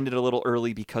careers ended a little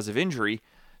early because of injury.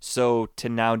 So to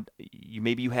now,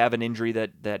 maybe you have an injury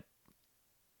that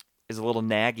is a little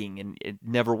nagging and it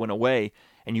never went away,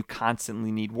 and you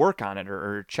constantly need work on it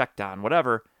or checked on,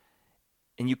 whatever,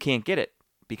 and you can't get it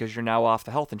because you're now off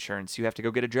the health insurance. You have to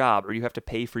go get a job, or you have to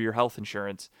pay for your health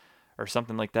insurance or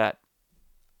something like that.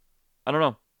 I don't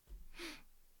know.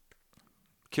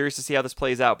 Curious to see how this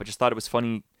plays out, but just thought it was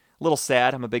funny. A little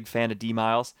sad. I'm a big fan of D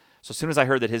Miles. So as soon as I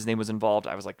heard that his name was involved,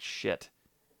 I was like, shit.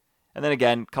 And then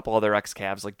again, a couple other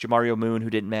ex-Cavs, like Jamario Moon, who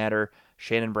didn't matter.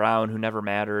 Shannon Brown, who never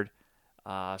mattered.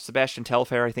 Sebastian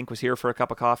Telfair, I think, was here for a cup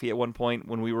of coffee at one point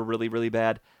when we were really, really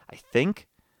bad. I think.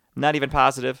 I'm not even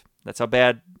positive. That's how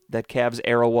bad that Cavs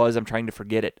era was. I'm trying to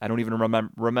forget it. I don't even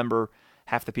remember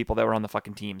half the people that were on the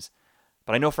fucking teams.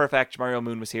 But I know for a fact Jamario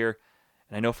Moon was here.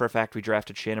 And I know for a fact we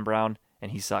drafted Shannon Brown,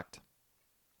 and he sucked.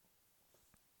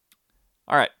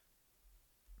 All right.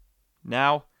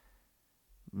 Now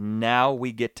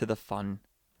we get to the fun.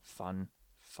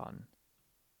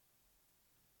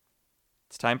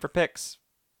 It's time for picks.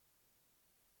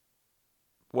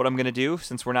 what I'm going to do,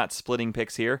 since we're not splitting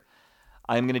picks here,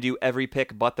 I'm going to do every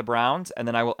pick but the Browns, and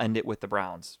then I will end it with the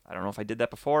Browns. I don't know if I did that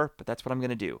before, but that's what I'm going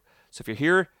to do. So if you're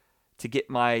here to get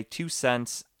my 2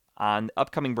 cents on the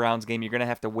upcoming Browns game, you're going to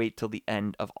have to wait till the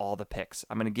end of all the picks.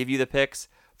 I'm going to give you the picks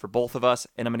for both of us,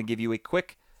 and I'm going to give you a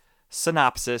quick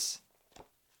synopsis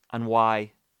on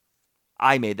why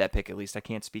I made that pick, at least. I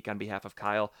can't speak on behalf of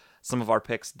Kyle. Some of our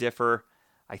picks differ.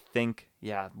 I think,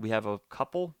 we have a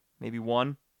couple, maybe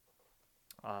one.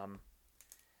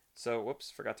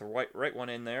 Forgot to write one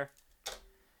in there.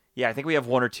 Yeah, I think we have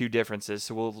one or two differences,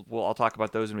 so I'll talk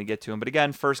about those when we get to them. But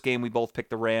again, first game, we both picked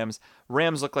the Rams.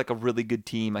 Rams look like a really good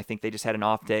team. I think they just had an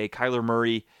off day. Kyler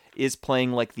Murray is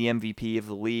playing like the MVP of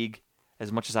the league,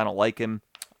 as much as I don't like him.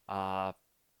 I've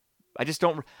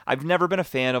never been a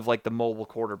fan of like the mobile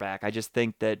quarterback. I just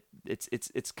think that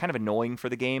it's kind of annoying for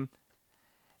the game.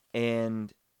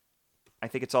 And I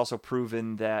think it's also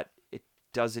proven that it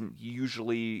doesn't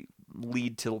usually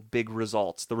lead to big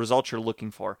results. The results you're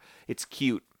looking for. It's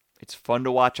cute. It's fun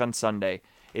to watch on Sunday.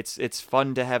 It's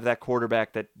fun to have that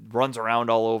quarterback that runs around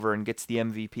all over and gets the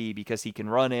MVP because he can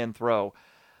run and throw.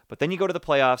 But then you go to the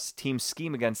playoffs, teams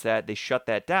scheme against that, they shut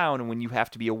that down, and when you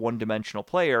have to be a one-dimensional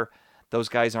player, those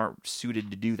guys aren't suited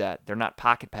to do that. They're not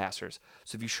pocket passers.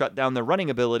 So if you shut down their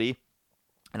running ability,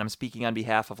 and I'm speaking on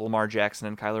behalf of Lamar Jackson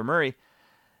and Kyler Murray,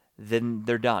 then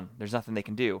they're done. There's nothing they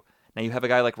can do. Now you have a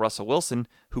guy like Russell Wilson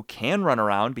who can run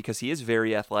around because he is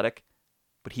very athletic,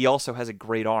 but he also has a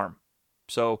great arm.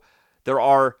 So there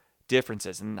are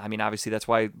differences. And I mean, obviously that's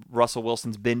why Russell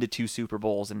Wilson's been to 2 Super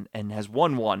Bowls and has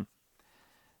won one,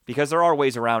 because there are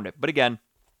ways around it. But again,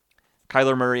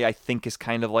 Kyler Murray, I think, is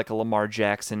kind of like a Lamar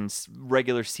Jackson,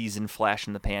 regular season flash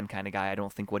in the pan kind of guy. I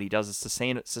don't think what he does is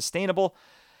sustainable,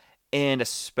 and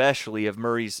especially of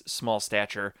Murray's small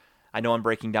stature. I know I'm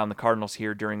breaking down the Cardinals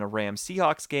here during a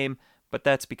Rams-Seahawks game, but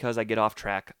that's because I get off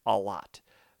track a lot.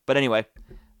 But anyway,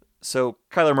 so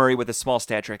Kyler Murray with his small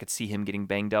stature, I could see him getting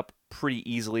banged up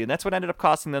pretty easily, and that's what ended up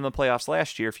costing them the playoffs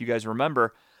last year. If you guys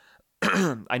remember,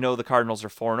 I know the Cardinals are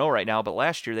 4-0 right now, but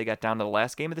last year they got down to the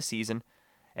last game of the season,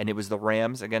 and it was the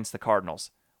Rams against the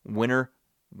Cardinals. Winner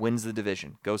wins the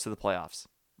division, goes to the playoffs,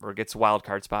 or gets a wild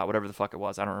card spot, whatever the fuck it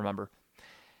was. I don't remember.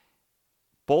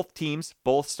 Both teams,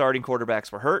 both starting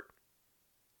quarterbacks were hurt.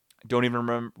 I don't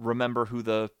even remember who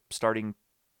the starting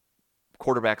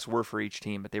quarterbacks were for each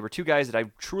team, but they were 2 guys that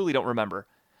I truly don't remember.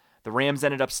 The Rams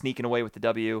ended up sneaking away with the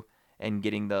W and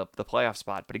getting the playoff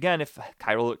spot. But again, if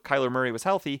Kyler Murray was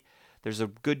healthy, there's a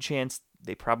good chance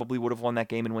they probably would have won that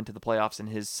game and went to the playoffs in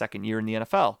his second year in the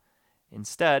NFL.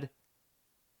 Instead,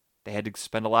 they had to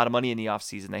spend a lot of money in the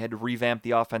offseason. They had to revamp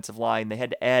the offensive line. They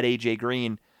had to add A.J.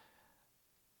 Green.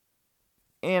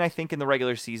 And I think in the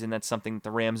regular season, that's something that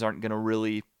the Rams aren't going to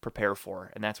really prepare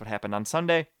for. And that's what happened on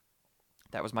Sunday.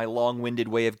 That was my long-winded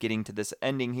way of getting to this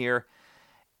ending here.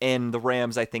 And the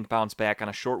Rams, I think, bounce back on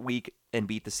a short week and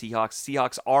beat the Seahawks.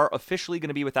 Seahawks are officially going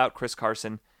to be without Chris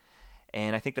Carson.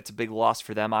 And I think that's a big loss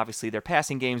for them. Obviously, their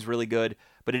passing game's really good,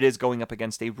 but it is going up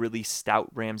against a really stout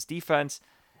Rams defense.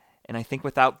 And I think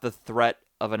without the threat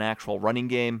of an actual running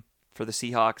game for the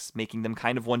Seahawks, making them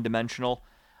kind of one-dimensional,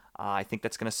 I think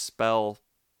that's going to spell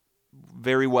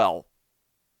very well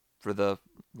for the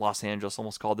Los Angeles,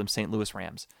 almost called them St. Louis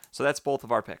Rams. So that's both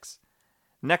of our picks.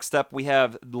 Next up, we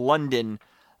have London,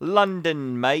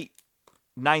 mate.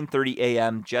 9:30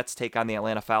 a.m. Jets take on the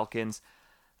Atlanta Falcons.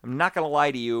 I'm not going to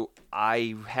lie to you.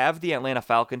 I have the Atlanta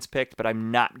Falcons picked, but I'm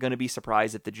not going to be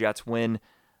surprised if the Jets win.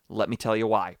 Let me tell you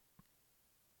why.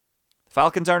 The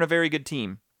Falcons aren't a very good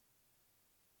team,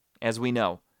 as we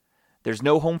know. There's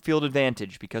no home field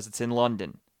advantage because it's in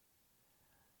London.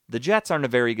 The Jets aren't a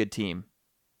very good team,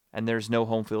 and there's no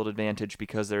home field advantage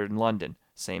because they're in London.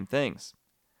 Same things.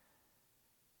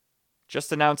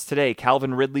 Just announced today,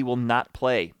 Calvin Ridley will not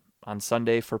play on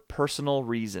Sunday for personal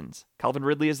reasons. Calvin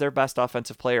Ridley is their best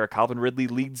offensive player. Calvin Ridley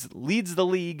leads the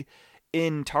league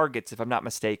in targets, if I'm not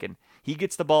mistaken. He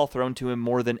gets the ball thrown to him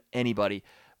more than anybody.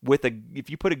 If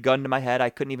you put a gun to my head, I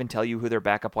couldn't even tell you who their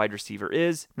backup wide receiver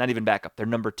is. Not even backup. Their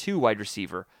number 2 wide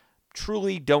receiver.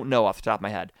 Truly don't know off the top of my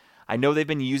head. I know they've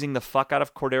been using the fuck out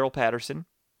of Cordero Patterson,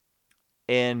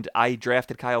 and I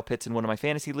drafted Kyle Pitts in one of my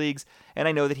fantasy leagues, and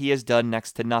I know that he has done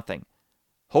next to nothing.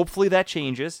 Hopefully that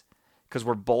changes, because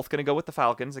we're both going to go with the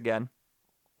Falcons again.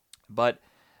 But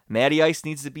Matty Ice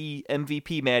needs to be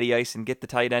MVP Matty Ice and get the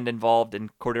tight end involved,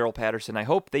 and Cordero Patterson, I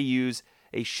hope they use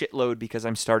a shitload because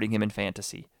I'm starting him in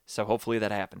fantasy. So hopefully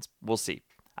that happens. We'll see.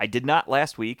 I did not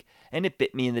last week, and it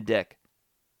bit me in the dick.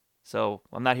 So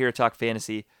I'm not here to talk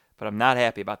fantasy, but I'm not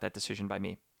happy about that decision by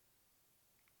me.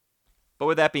 But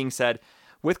with that being said,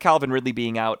 with Calvin Ridley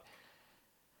being out,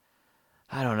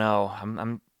 I don't know.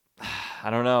 I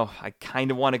don't know. I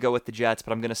kind of want to go with the Jets,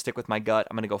 but I'm going to stick with my gut.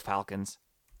 I'm going to go Falcons.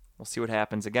 We'll see what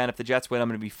happens. Again, if the Jets win, I'm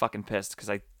going to be fucking pissed because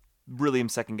I really am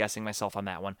second guessing myself on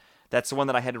that one. That's the one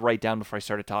that I had to write down before I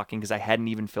started talking because I hadn't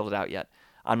even filled it out yet.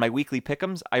 On my weekly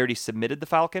pick'ems, I already submitted the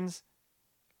Falcons,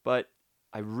 but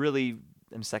I really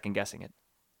am second guessing it.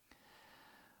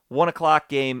 1:00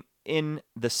 game in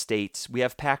the States. We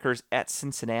have Packers at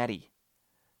Cincinnati.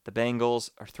 The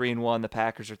Bengals are 3-1. The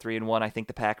Packers are 3-1. I think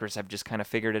the Packers have just kind of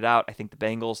figured it out. I think the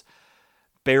Bengals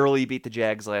barely beat the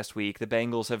Jags last week. The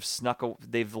Bengals have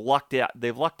they've lucked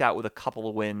out with a couple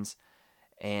of wins,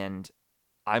 and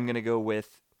I'm going to go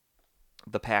with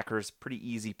the Packers. Pretty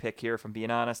easy pick here, if I'm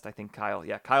being honest. I think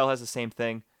Kyle has the same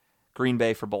thing. Green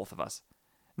Bay for both of us.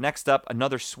 Next up,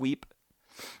 another sweep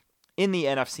in the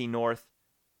NFC North.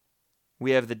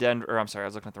 We have I was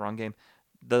looking at the wrong game.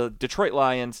 The Detroit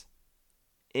Lions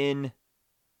in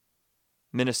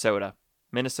Minnesota.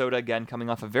 Minnesota, again, coming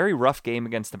off a very rough game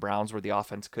against the Browns where the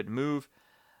offense couldn't move.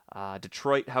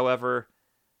 Detroit, however,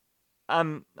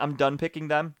 I'm done picking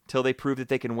them. Till they prove that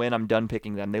they can win, I'm done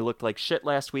picking them. They looked like shit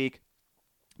last week.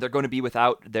 They're going to be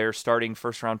without their starting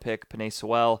first-round pick, Penei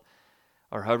Sewell,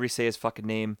 or however you say his fucking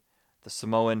name, the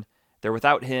Samoan. They're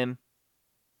without him.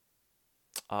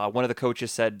 One of the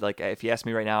coaches said, like, if you ask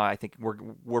me right now, I think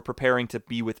we're preparing to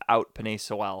be without Penei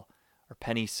Sewell, or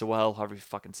Penei Sewell, however you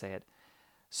fucking say it.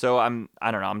 So I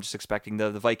don't know. I'm just expecting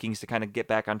the Vikings to kind of get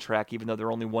back on track, even though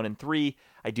they're only 1-3.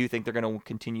 I do think they're going to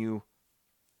continue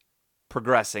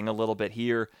progressing a little bit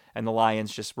here, and the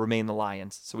Lions just remain the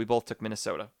Lions. So we both took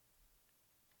Minnesota.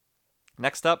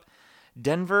 Next up,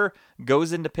 Denver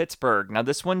goes into Pittsburgh. Now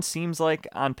this one seems like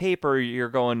on paper you're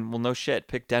going, well, no shit,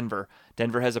 pick Denver.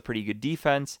 Denver has a pretty good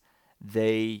defense.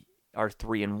 They are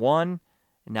 3-1,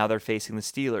 and now they're facing the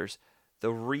Steelers.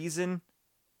 The reason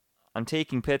I'm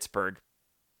taking Pittsburgh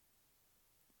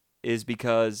is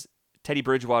because Teddy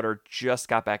Bridgewater just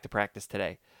got back to practice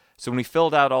today. So when we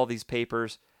filled out all these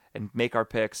papers and make our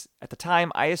picks, at the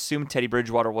time, I assumed Teddy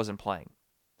Bridgewater wasn't playing.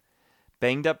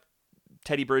 Banged up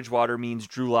Teddy Bridgewater means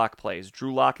Drew Lock plays.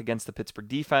 Drew Lock against the Pittsburgh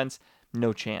defense,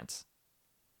 no chance.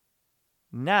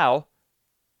 Now,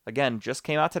 again, just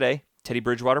came out today, Teddy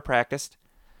Bridgewater practiced.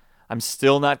 I'm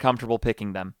still not comfortable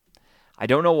picking them. I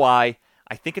don't know why.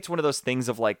 I think it's one of those things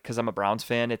of like, because I'm a Browns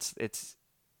fan,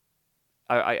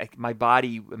 my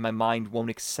body and my mind won't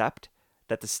accept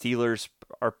that the Steelers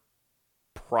are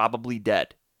probably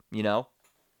dead, you know?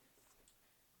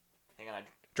 Hang on, I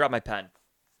dropped my pen.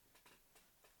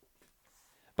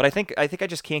 But I think I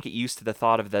just can't get used to the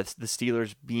thought of the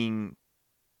Steelers being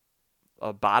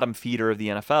a bottom feeder of the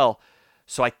NFL,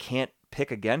 so I can't pick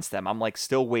against them. I'm like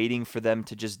still waiting for them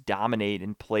to just dominate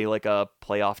and play like a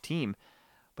playoff team,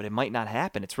 but it might not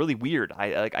happen. It's really weird.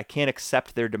 I can't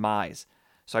accept their demise.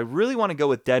 So I really want to go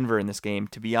with Denver in this game,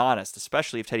 to be honest,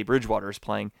 especially if Teddy Bridgewater is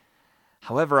playing.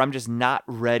 However, I'm just not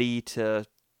ready to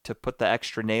put the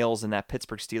extra nails in that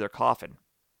Pittsburgh Steeler coffin.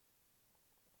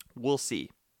 We'll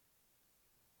see.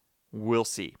 We'll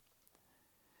see.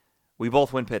 We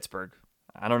both win Pittsburgh.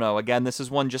 I don't know. Again, this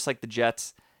is one just like the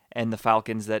Jets and the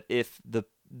Falcons that if the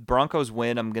Broncos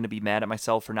win, I'm going to be mad at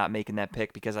myself for not making that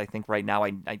pick because I think right now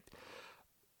I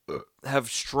have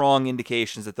strong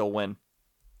indications that they'll win.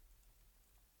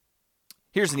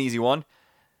 Here's an easy one.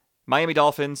 Miami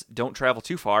Dolphins don't travel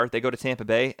too far. They go to Tampa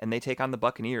Bay, and they take on the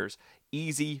Buccaneers.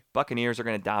 Easy. Buccaneers are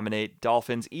going to dominate.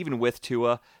 Dolphins, even with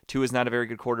Tua. Tua's not a very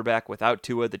good quarterback. Without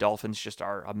Tua, the Dolphins just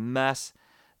are a mess.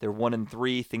 They're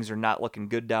 1-3. Things are not looking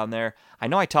good down there. I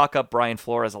know I talk up Brian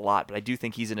Flores a lot, but I do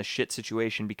think he's in a shit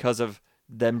situation because of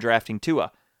them drafting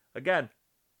Tua. Again,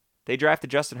 they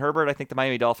drafted Justin Herbert. I think the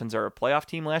Miami Dolphins are a playoff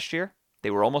team last year.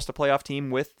 They were almost a playoff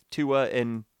team with Tua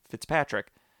and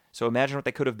Fitzpatrick. So imagine what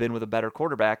they could have been with a better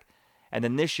quarterback. And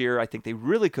then this year, I think they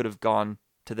really could have gone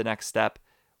to the next step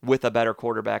with a better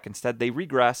quarterback. Instead, they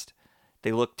regressed.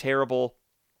 They look terrible.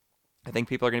 I think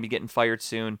people are going to be getting fired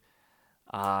soon.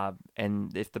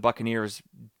 And if the Buccaneers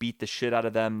beat the shit out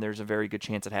of them, there's a very good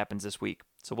chance it happens this week.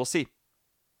 So we'll see.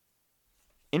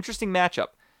 Interesting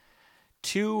matchup.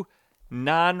 Interesting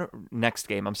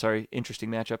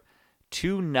matchup.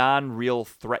 Two non-real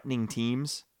threatening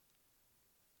teams.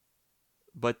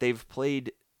 But they've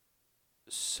played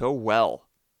so well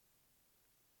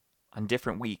on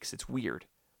different weeks. It's weird.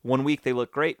 One week they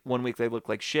look great. One week they look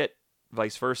like shit.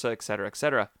 Vice versa, etc.,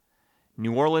 etc.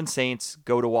 New Orleans Saints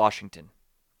go to Washington.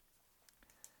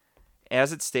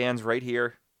 As it stands right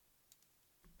here,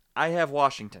 I have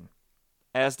Washington,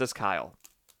 as does Kyle.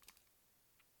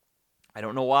 I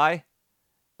don't know why,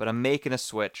 but I'm making a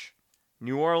switch.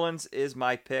 New Orleans is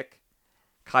my pick.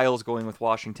 Kyle's going with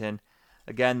Washington.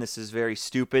 Again, this is very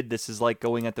stupid. This is like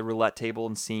going at the roulette table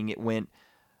and seeing it went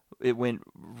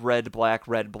red, black,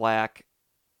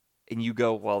 and you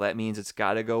go, well, that means it's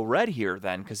got to go red here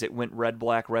then, because it went red,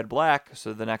 black,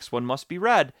 so the next one must be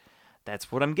red.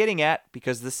 That's what I'm getting at,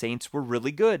 because the Saints were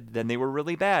really good, then they were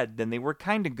really bad, then they were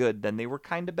kind of good, then they were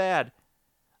kind of bad.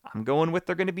 I'm going with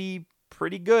they're going to be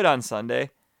pretty good on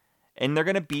Sunday, and they're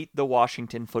going to beat the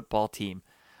Washington football team.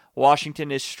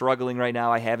 Washington is struggling right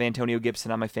now. I have Antonio Gibson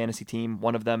on my fantasy team,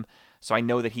 one of them, so I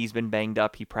know that he's been banged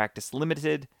up. He practiced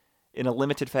in a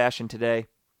limited fashion today.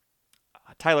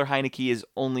 Tyler Heineke is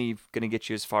only going to get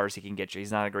you as far as he can get you.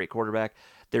 He's not a great quarterback.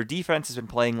 Their defense has been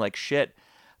playing like shit.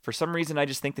 For some reason, I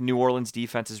just think the New Orleans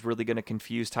defense is really going to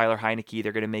confuse Tyler Heineke.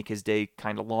 They're going to make his day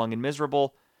kind of long and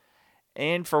miserable.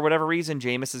 And for whatever reason,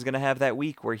 Jameis is going to have that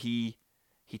week where he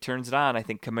turns it on. I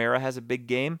think Kamara has a big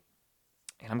game.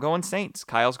 And I'm going Saints.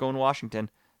 Kyle's going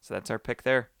Washington. So that's our pick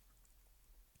there.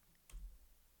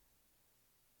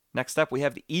 Next up, we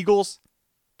have the Eagles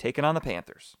taking on the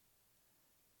Panthers.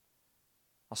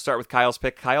 I'll start with Kyle's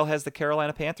pick. Kyle has the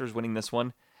Carolina Panthers winning this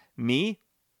one. Me,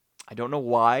 I don't know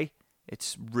why.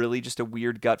 It's really just a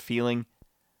weird gut feeling.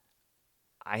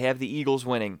 I have the Eagles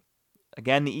winning.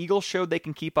 Again, the Eagles showed they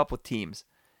can keep up with teams.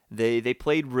 They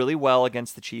played really well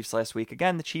against the Chiefs last week.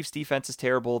 Again, the Chiefs' defense is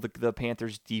terrible. The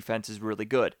Panthers' defense is really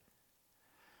good.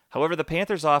 However, the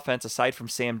Panthers' offense, aside from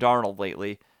Sam Darnold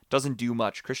lately, doesn't do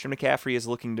much. Christian McCaffrey is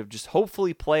looking to just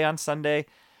hopefully play on Sunday,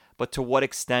 but to what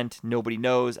extent, nobody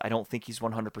knows. I don't think he's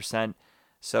 100%.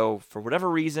 So, for whatever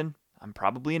reason, I'm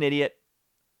probably an idiot.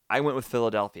 I went with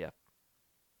Philadelphia.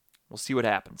 We'll see what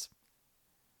happens.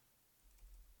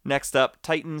 Next up,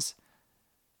 Titans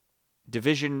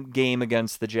division game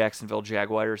against the Jacksonville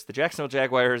Jaguars. The Jacksonville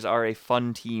Jaguars are a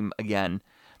fun team again.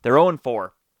 They're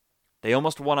 0-4. They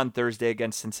almost won on Thursday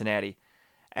against Cincinnati.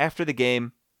 After the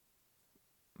game,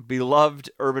 beloved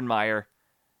Urban Meyer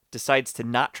decides to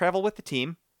not travel with the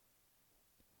team.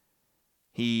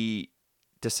 He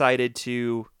decided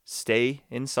to stay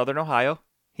in Southern Ohio.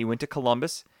 He went to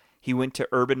Columbus. He went to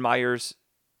Urban Meyer's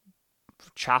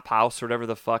Chop House or whatever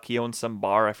the fuck. He owns some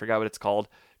bar. I forgot what it's called.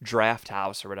 Draft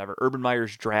House or whatever. Urban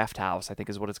Meyer's Draft House, I think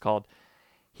is what it's called.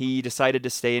 He decided to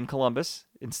stay in Columbus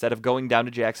instead of going down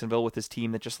to Jacksonville with his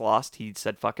team that just lost. He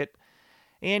said, fuck it.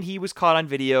 And he was caught on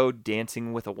video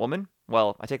dancing with a woman.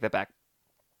 Well, I take that back.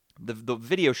 The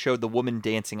video showed the woman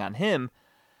dancing on him.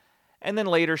 And then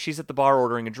later, she's at the bar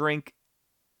ordering a drink.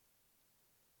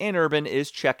 And Urban is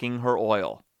checking her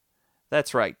oil.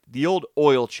 That's right. The old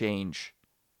oil change.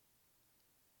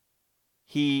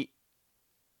 He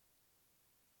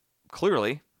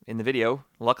clearly, in the video,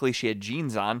 luckily she had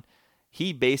jeans on,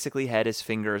 he basically had his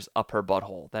fingers up her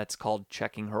butthole. That's called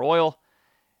checking her oil.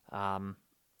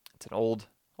 It's an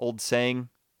old saying.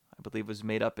 I believe it was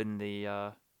made up in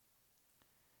the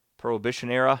Prohibition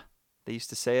era. They used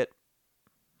to say it.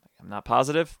 I'm not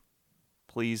positive.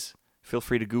 Please feel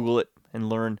free to Google it and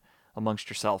learn amongst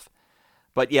yourself.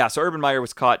 But yeah, so Urban Meyer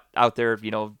was caught out there,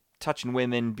 touching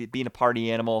women, being a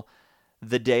party animal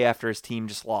the day after his team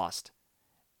just lost.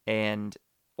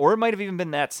 Or it might have even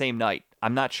been that same night.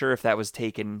 I'm not sure if that was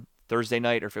taken Thursday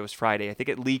night or if it was Friday. I think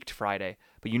it leaked Friday,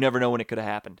 but you never know when it could have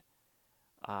happened.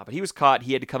 But he was caught.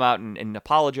 He had to come out and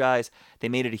apologize. They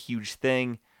made it a huge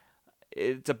thing.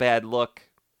 It's a bad look.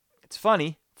 It's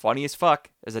funny as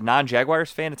fuck. As a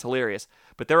non-Jaguars fan, it's hilarious.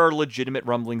 But there are legitimate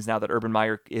rumblings now that Urban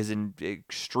Meyer is in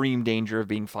extreme danger of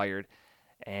being fired.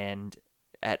 And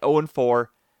at 0-4,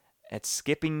 at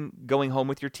skipping going home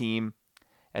with your team,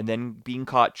 and then being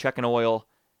caught checking oil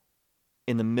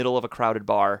in the middle of a crowded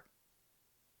bar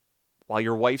while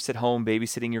your wife's at home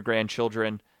babysitting your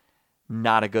grandchildren,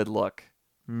 not a good look.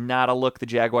 Not a look the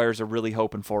Jaguars are really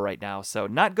hoping for right now. So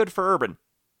not good for Urban.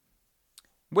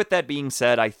 With that being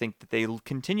said, I think that they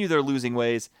continue their losing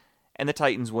ways and the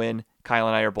Titans win. Kyle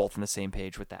and I are both on the same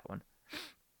page with that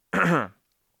one.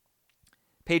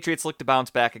 Patriots look to bounce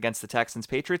back against the Texans.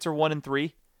 Patriots are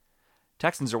 1-3.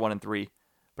 Texans are 1-3.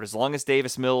 But as long as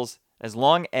Davis Mills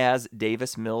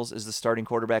is the starting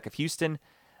quarterback of Houston,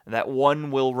 that one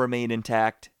will remain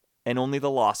intact, and only the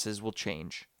losses will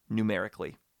change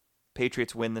numerically.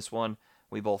 Patriots win this one.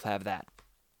 We both have that.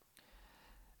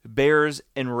 Bears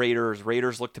and Raiders.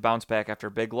 Raiders look to bounce back after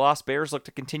a big loss. Bears look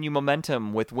to continue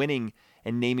momentum with winning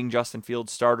and naming Justin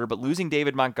Fields starter, but losing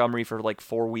David Montgomery for like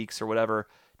 4 weeks or whatever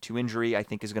to injury, I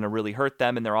think is going to really hurt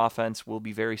them, and their offense will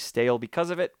be very stale because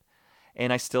of it.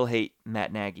 And I still hate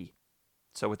Matt Nagy.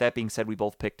 So with that being said, we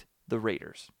both picked the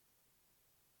Raiders.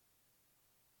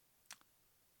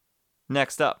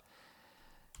 Next up,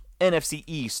 NFC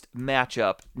East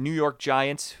matchup. New York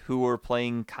Giants, who are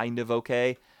playing kind of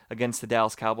okay, against the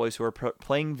Dallas Cowboys, who are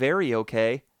playing very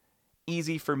okay.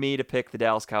 Easy for me to pick the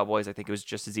Dallas Cowboys. I think it was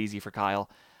just as easy for Kyle.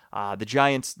 The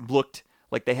Giants looked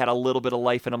like they had a little bit of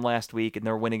life in them last week in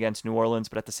their win against New Orleans,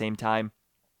 but at the same time,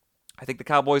 I think the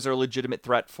Cowboys are a legitimate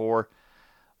threat for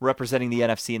representing the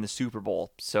NFC in the Super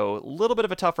Bowl. So a little bit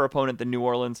of a tougher opponent than New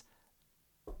Orleans.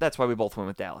 That's why we both went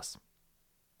with Dallas.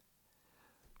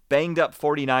 Banged up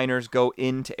 49ers go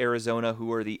into Arizona,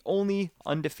 who are the only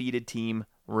undefeated team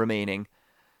remaining.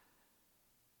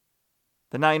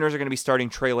 The Niners are going to be starting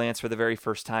Trey Lance for the very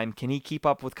first time. Can he keep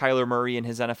up with Kyler Murray in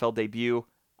his NFL debut?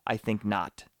 I think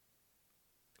not.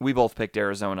 We both picked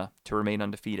Arizona to remain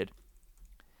undefeated.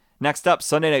 Next up,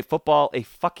 Sunday Night Football, a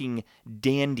fucking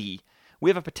dandy. We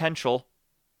have a potential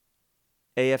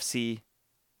AFC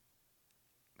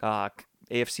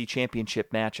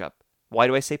Championship matchup. Why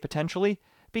do I say potentially?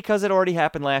 Because it already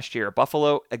happened last year.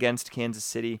 Buffalo against Kansas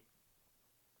City.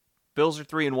 Bills are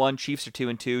 3-1. Chiefs are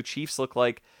 2-2. Chiefs look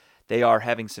like they are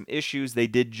having some issues. They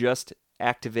did just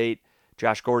activate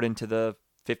Josh Gordon to the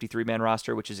 53-man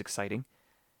roster, which is exciting.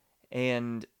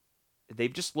 And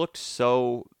they've just looked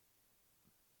so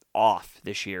off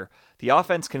this year. The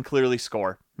offense can clearly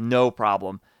score. No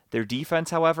problem. Their defense,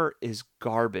 however, is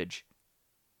garbage.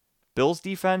 Bills'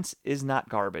 defense is not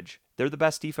garbage. They're the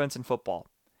best defense in football.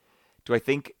 Do I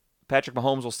think Patrick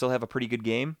Mahomes will still have a pretty good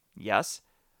game? Yes.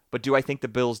 But do I think the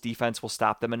Bills' defense will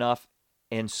stop them enough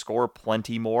and score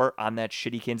plenty more on that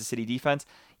shitty Kansas City defense?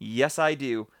 Yes, I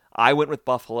do. I went with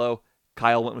Buffalo.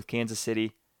 Kyle went with Kansas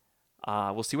City.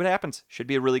 We'll see what happens. Should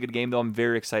be a really good game, though. I'm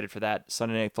very excited for that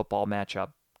Sunday Night Football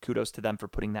matchup. Kudos to them for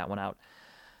putting that one out.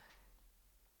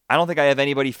 I don't think I have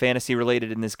anybody fantasy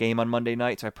related in this game on Monday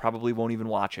night, so I probably won't even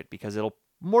watch it because it'll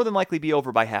more than likely be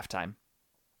over by halftime.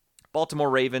 Baltimore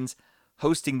Ravens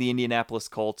hosting the Indianapolis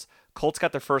Colts. Colts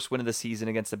got their first win of the season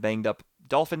against a banged-up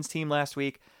Dolphins team last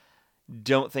week.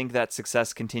 Don't think that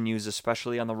success continues,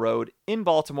 especially on the road. In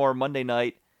Baltimore, Monday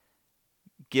night,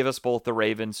 give us both the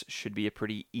Ravens. Should be a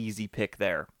pretty easy pick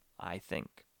there, I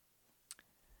think.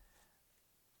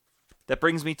 That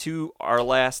brings me to our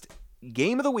last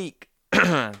game of the week.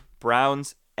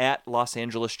 Browns at Los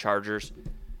Angeles Chargers.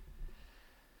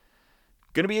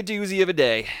 Going to be a doozy of a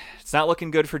day. It's not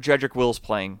looking good for Jedrick Wills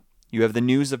playing. You have the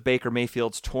news of Baker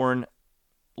Mayfield's torn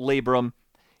labrum.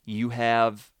 You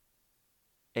have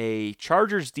a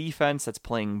Chargers defense that's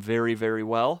playing very, very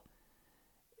well.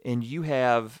 And you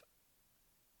have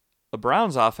a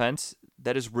Browns offense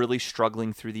that is really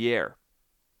struggling through the air.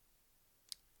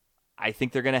 I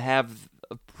think they're going to have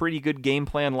a pretty good game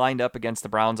plan lined up against the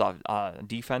Browns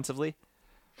defensively.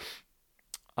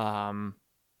 To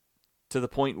the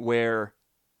point where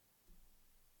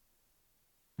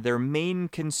their main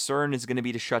concern is going to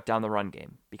be to shut down the run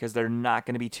game because they're not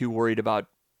going to be too worried about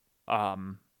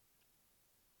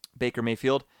Baker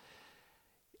Mayfield.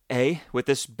 With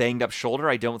this banged up shoulder,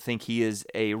 I don't think he is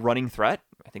a running threat.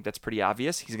 I think that's pretty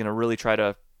obvious. He's going to really try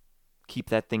to keep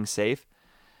that thing safe.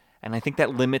 And I think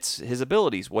that limits his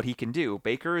abilities, what he can do.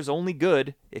 Baker is only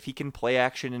good if he can play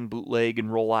action and bootleg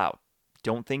and roll out.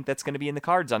 Don't think that's going to be in the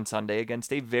cards on Sunday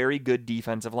against a very good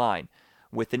defensive line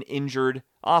with an injured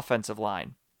offensive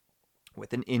line,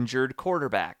 with an injured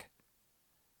quarterback.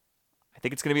 I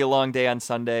think it's going to be a long day on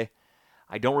Sunday.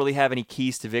 I don't really have any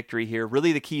keys to victory here.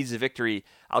 Really, the keys to victory,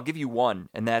 I'll give you one,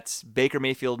 and that's Baker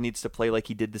Mayfield needs to play like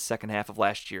he did the second half of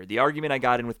last year. The argument I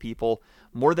got in with people,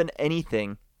 more than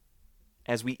anything,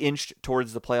 as we inched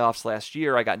towards the playoffs last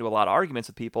year, I got into a lot of arguments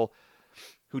with people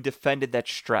who defended that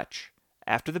stretch.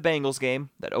 After the Bengals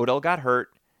game, that Odell got hurt,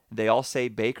 they all say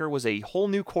Baker was a whole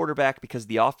new quarterback because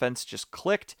the offense just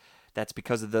clicked. That's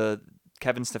because of the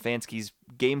Kevin Stefanski's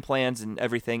game plans and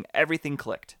everything. Everything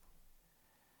clicked.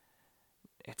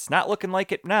 It's not looking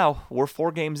like it now. We're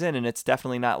 4 games in, and it's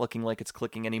definitely not looking like it's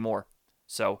clicking anymore.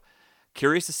 So,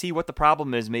 curious to see what the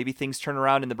problem is. Maybe things turn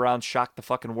around and the Browns shock the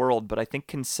fucking world, but I think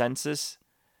consensus,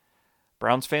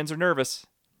 Browns fans are nervous,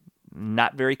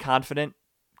 not very confident.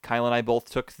 Kyle and I both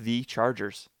took the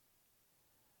Chargers.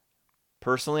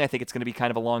 Personally, I think it's going to be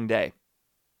kind of a long day.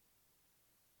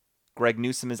 Greg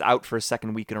Newsome is out for a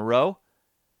second week in a row.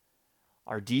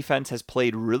 Our defense has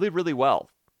played really, really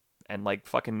well and like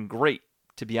fucking great,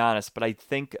 to be honest, but I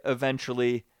think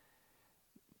eventually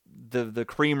the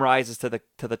cream rises to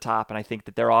the top, and I think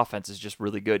that their offense is just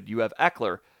really good. You have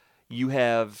Eckler, you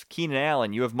have Keenan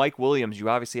Allen, you have Mike Williams, you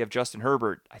obviously have Justin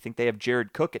Herbert. I think they have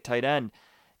Jared Cook at tight end.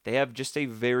 They have just a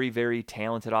very, very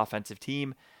talented offensive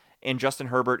team, and Justin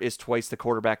Herbert is twice the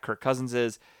quarterback Kirk Cousins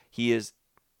is. He is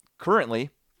currently,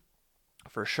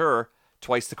 for sure,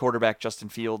 twice the quarterback Justin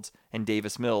Fields and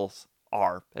Davis Mills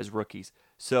are as rookies.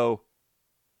 So,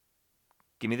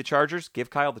 give me the Chargers.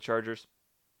 Give Kyle the Chargers.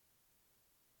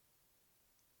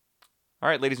 All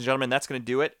right, ladies and gentlemen, that's going to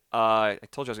do it. I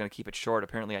told you I was going to keep it short.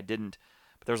 Apparently I didn't,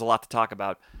 but there's a lot to talk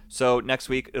about. So next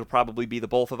week, it'll probably be the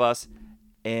both of us,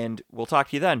 and we'll talk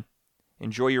to you then.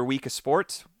 Enjoy your week of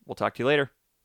sports. We'll talk to you later.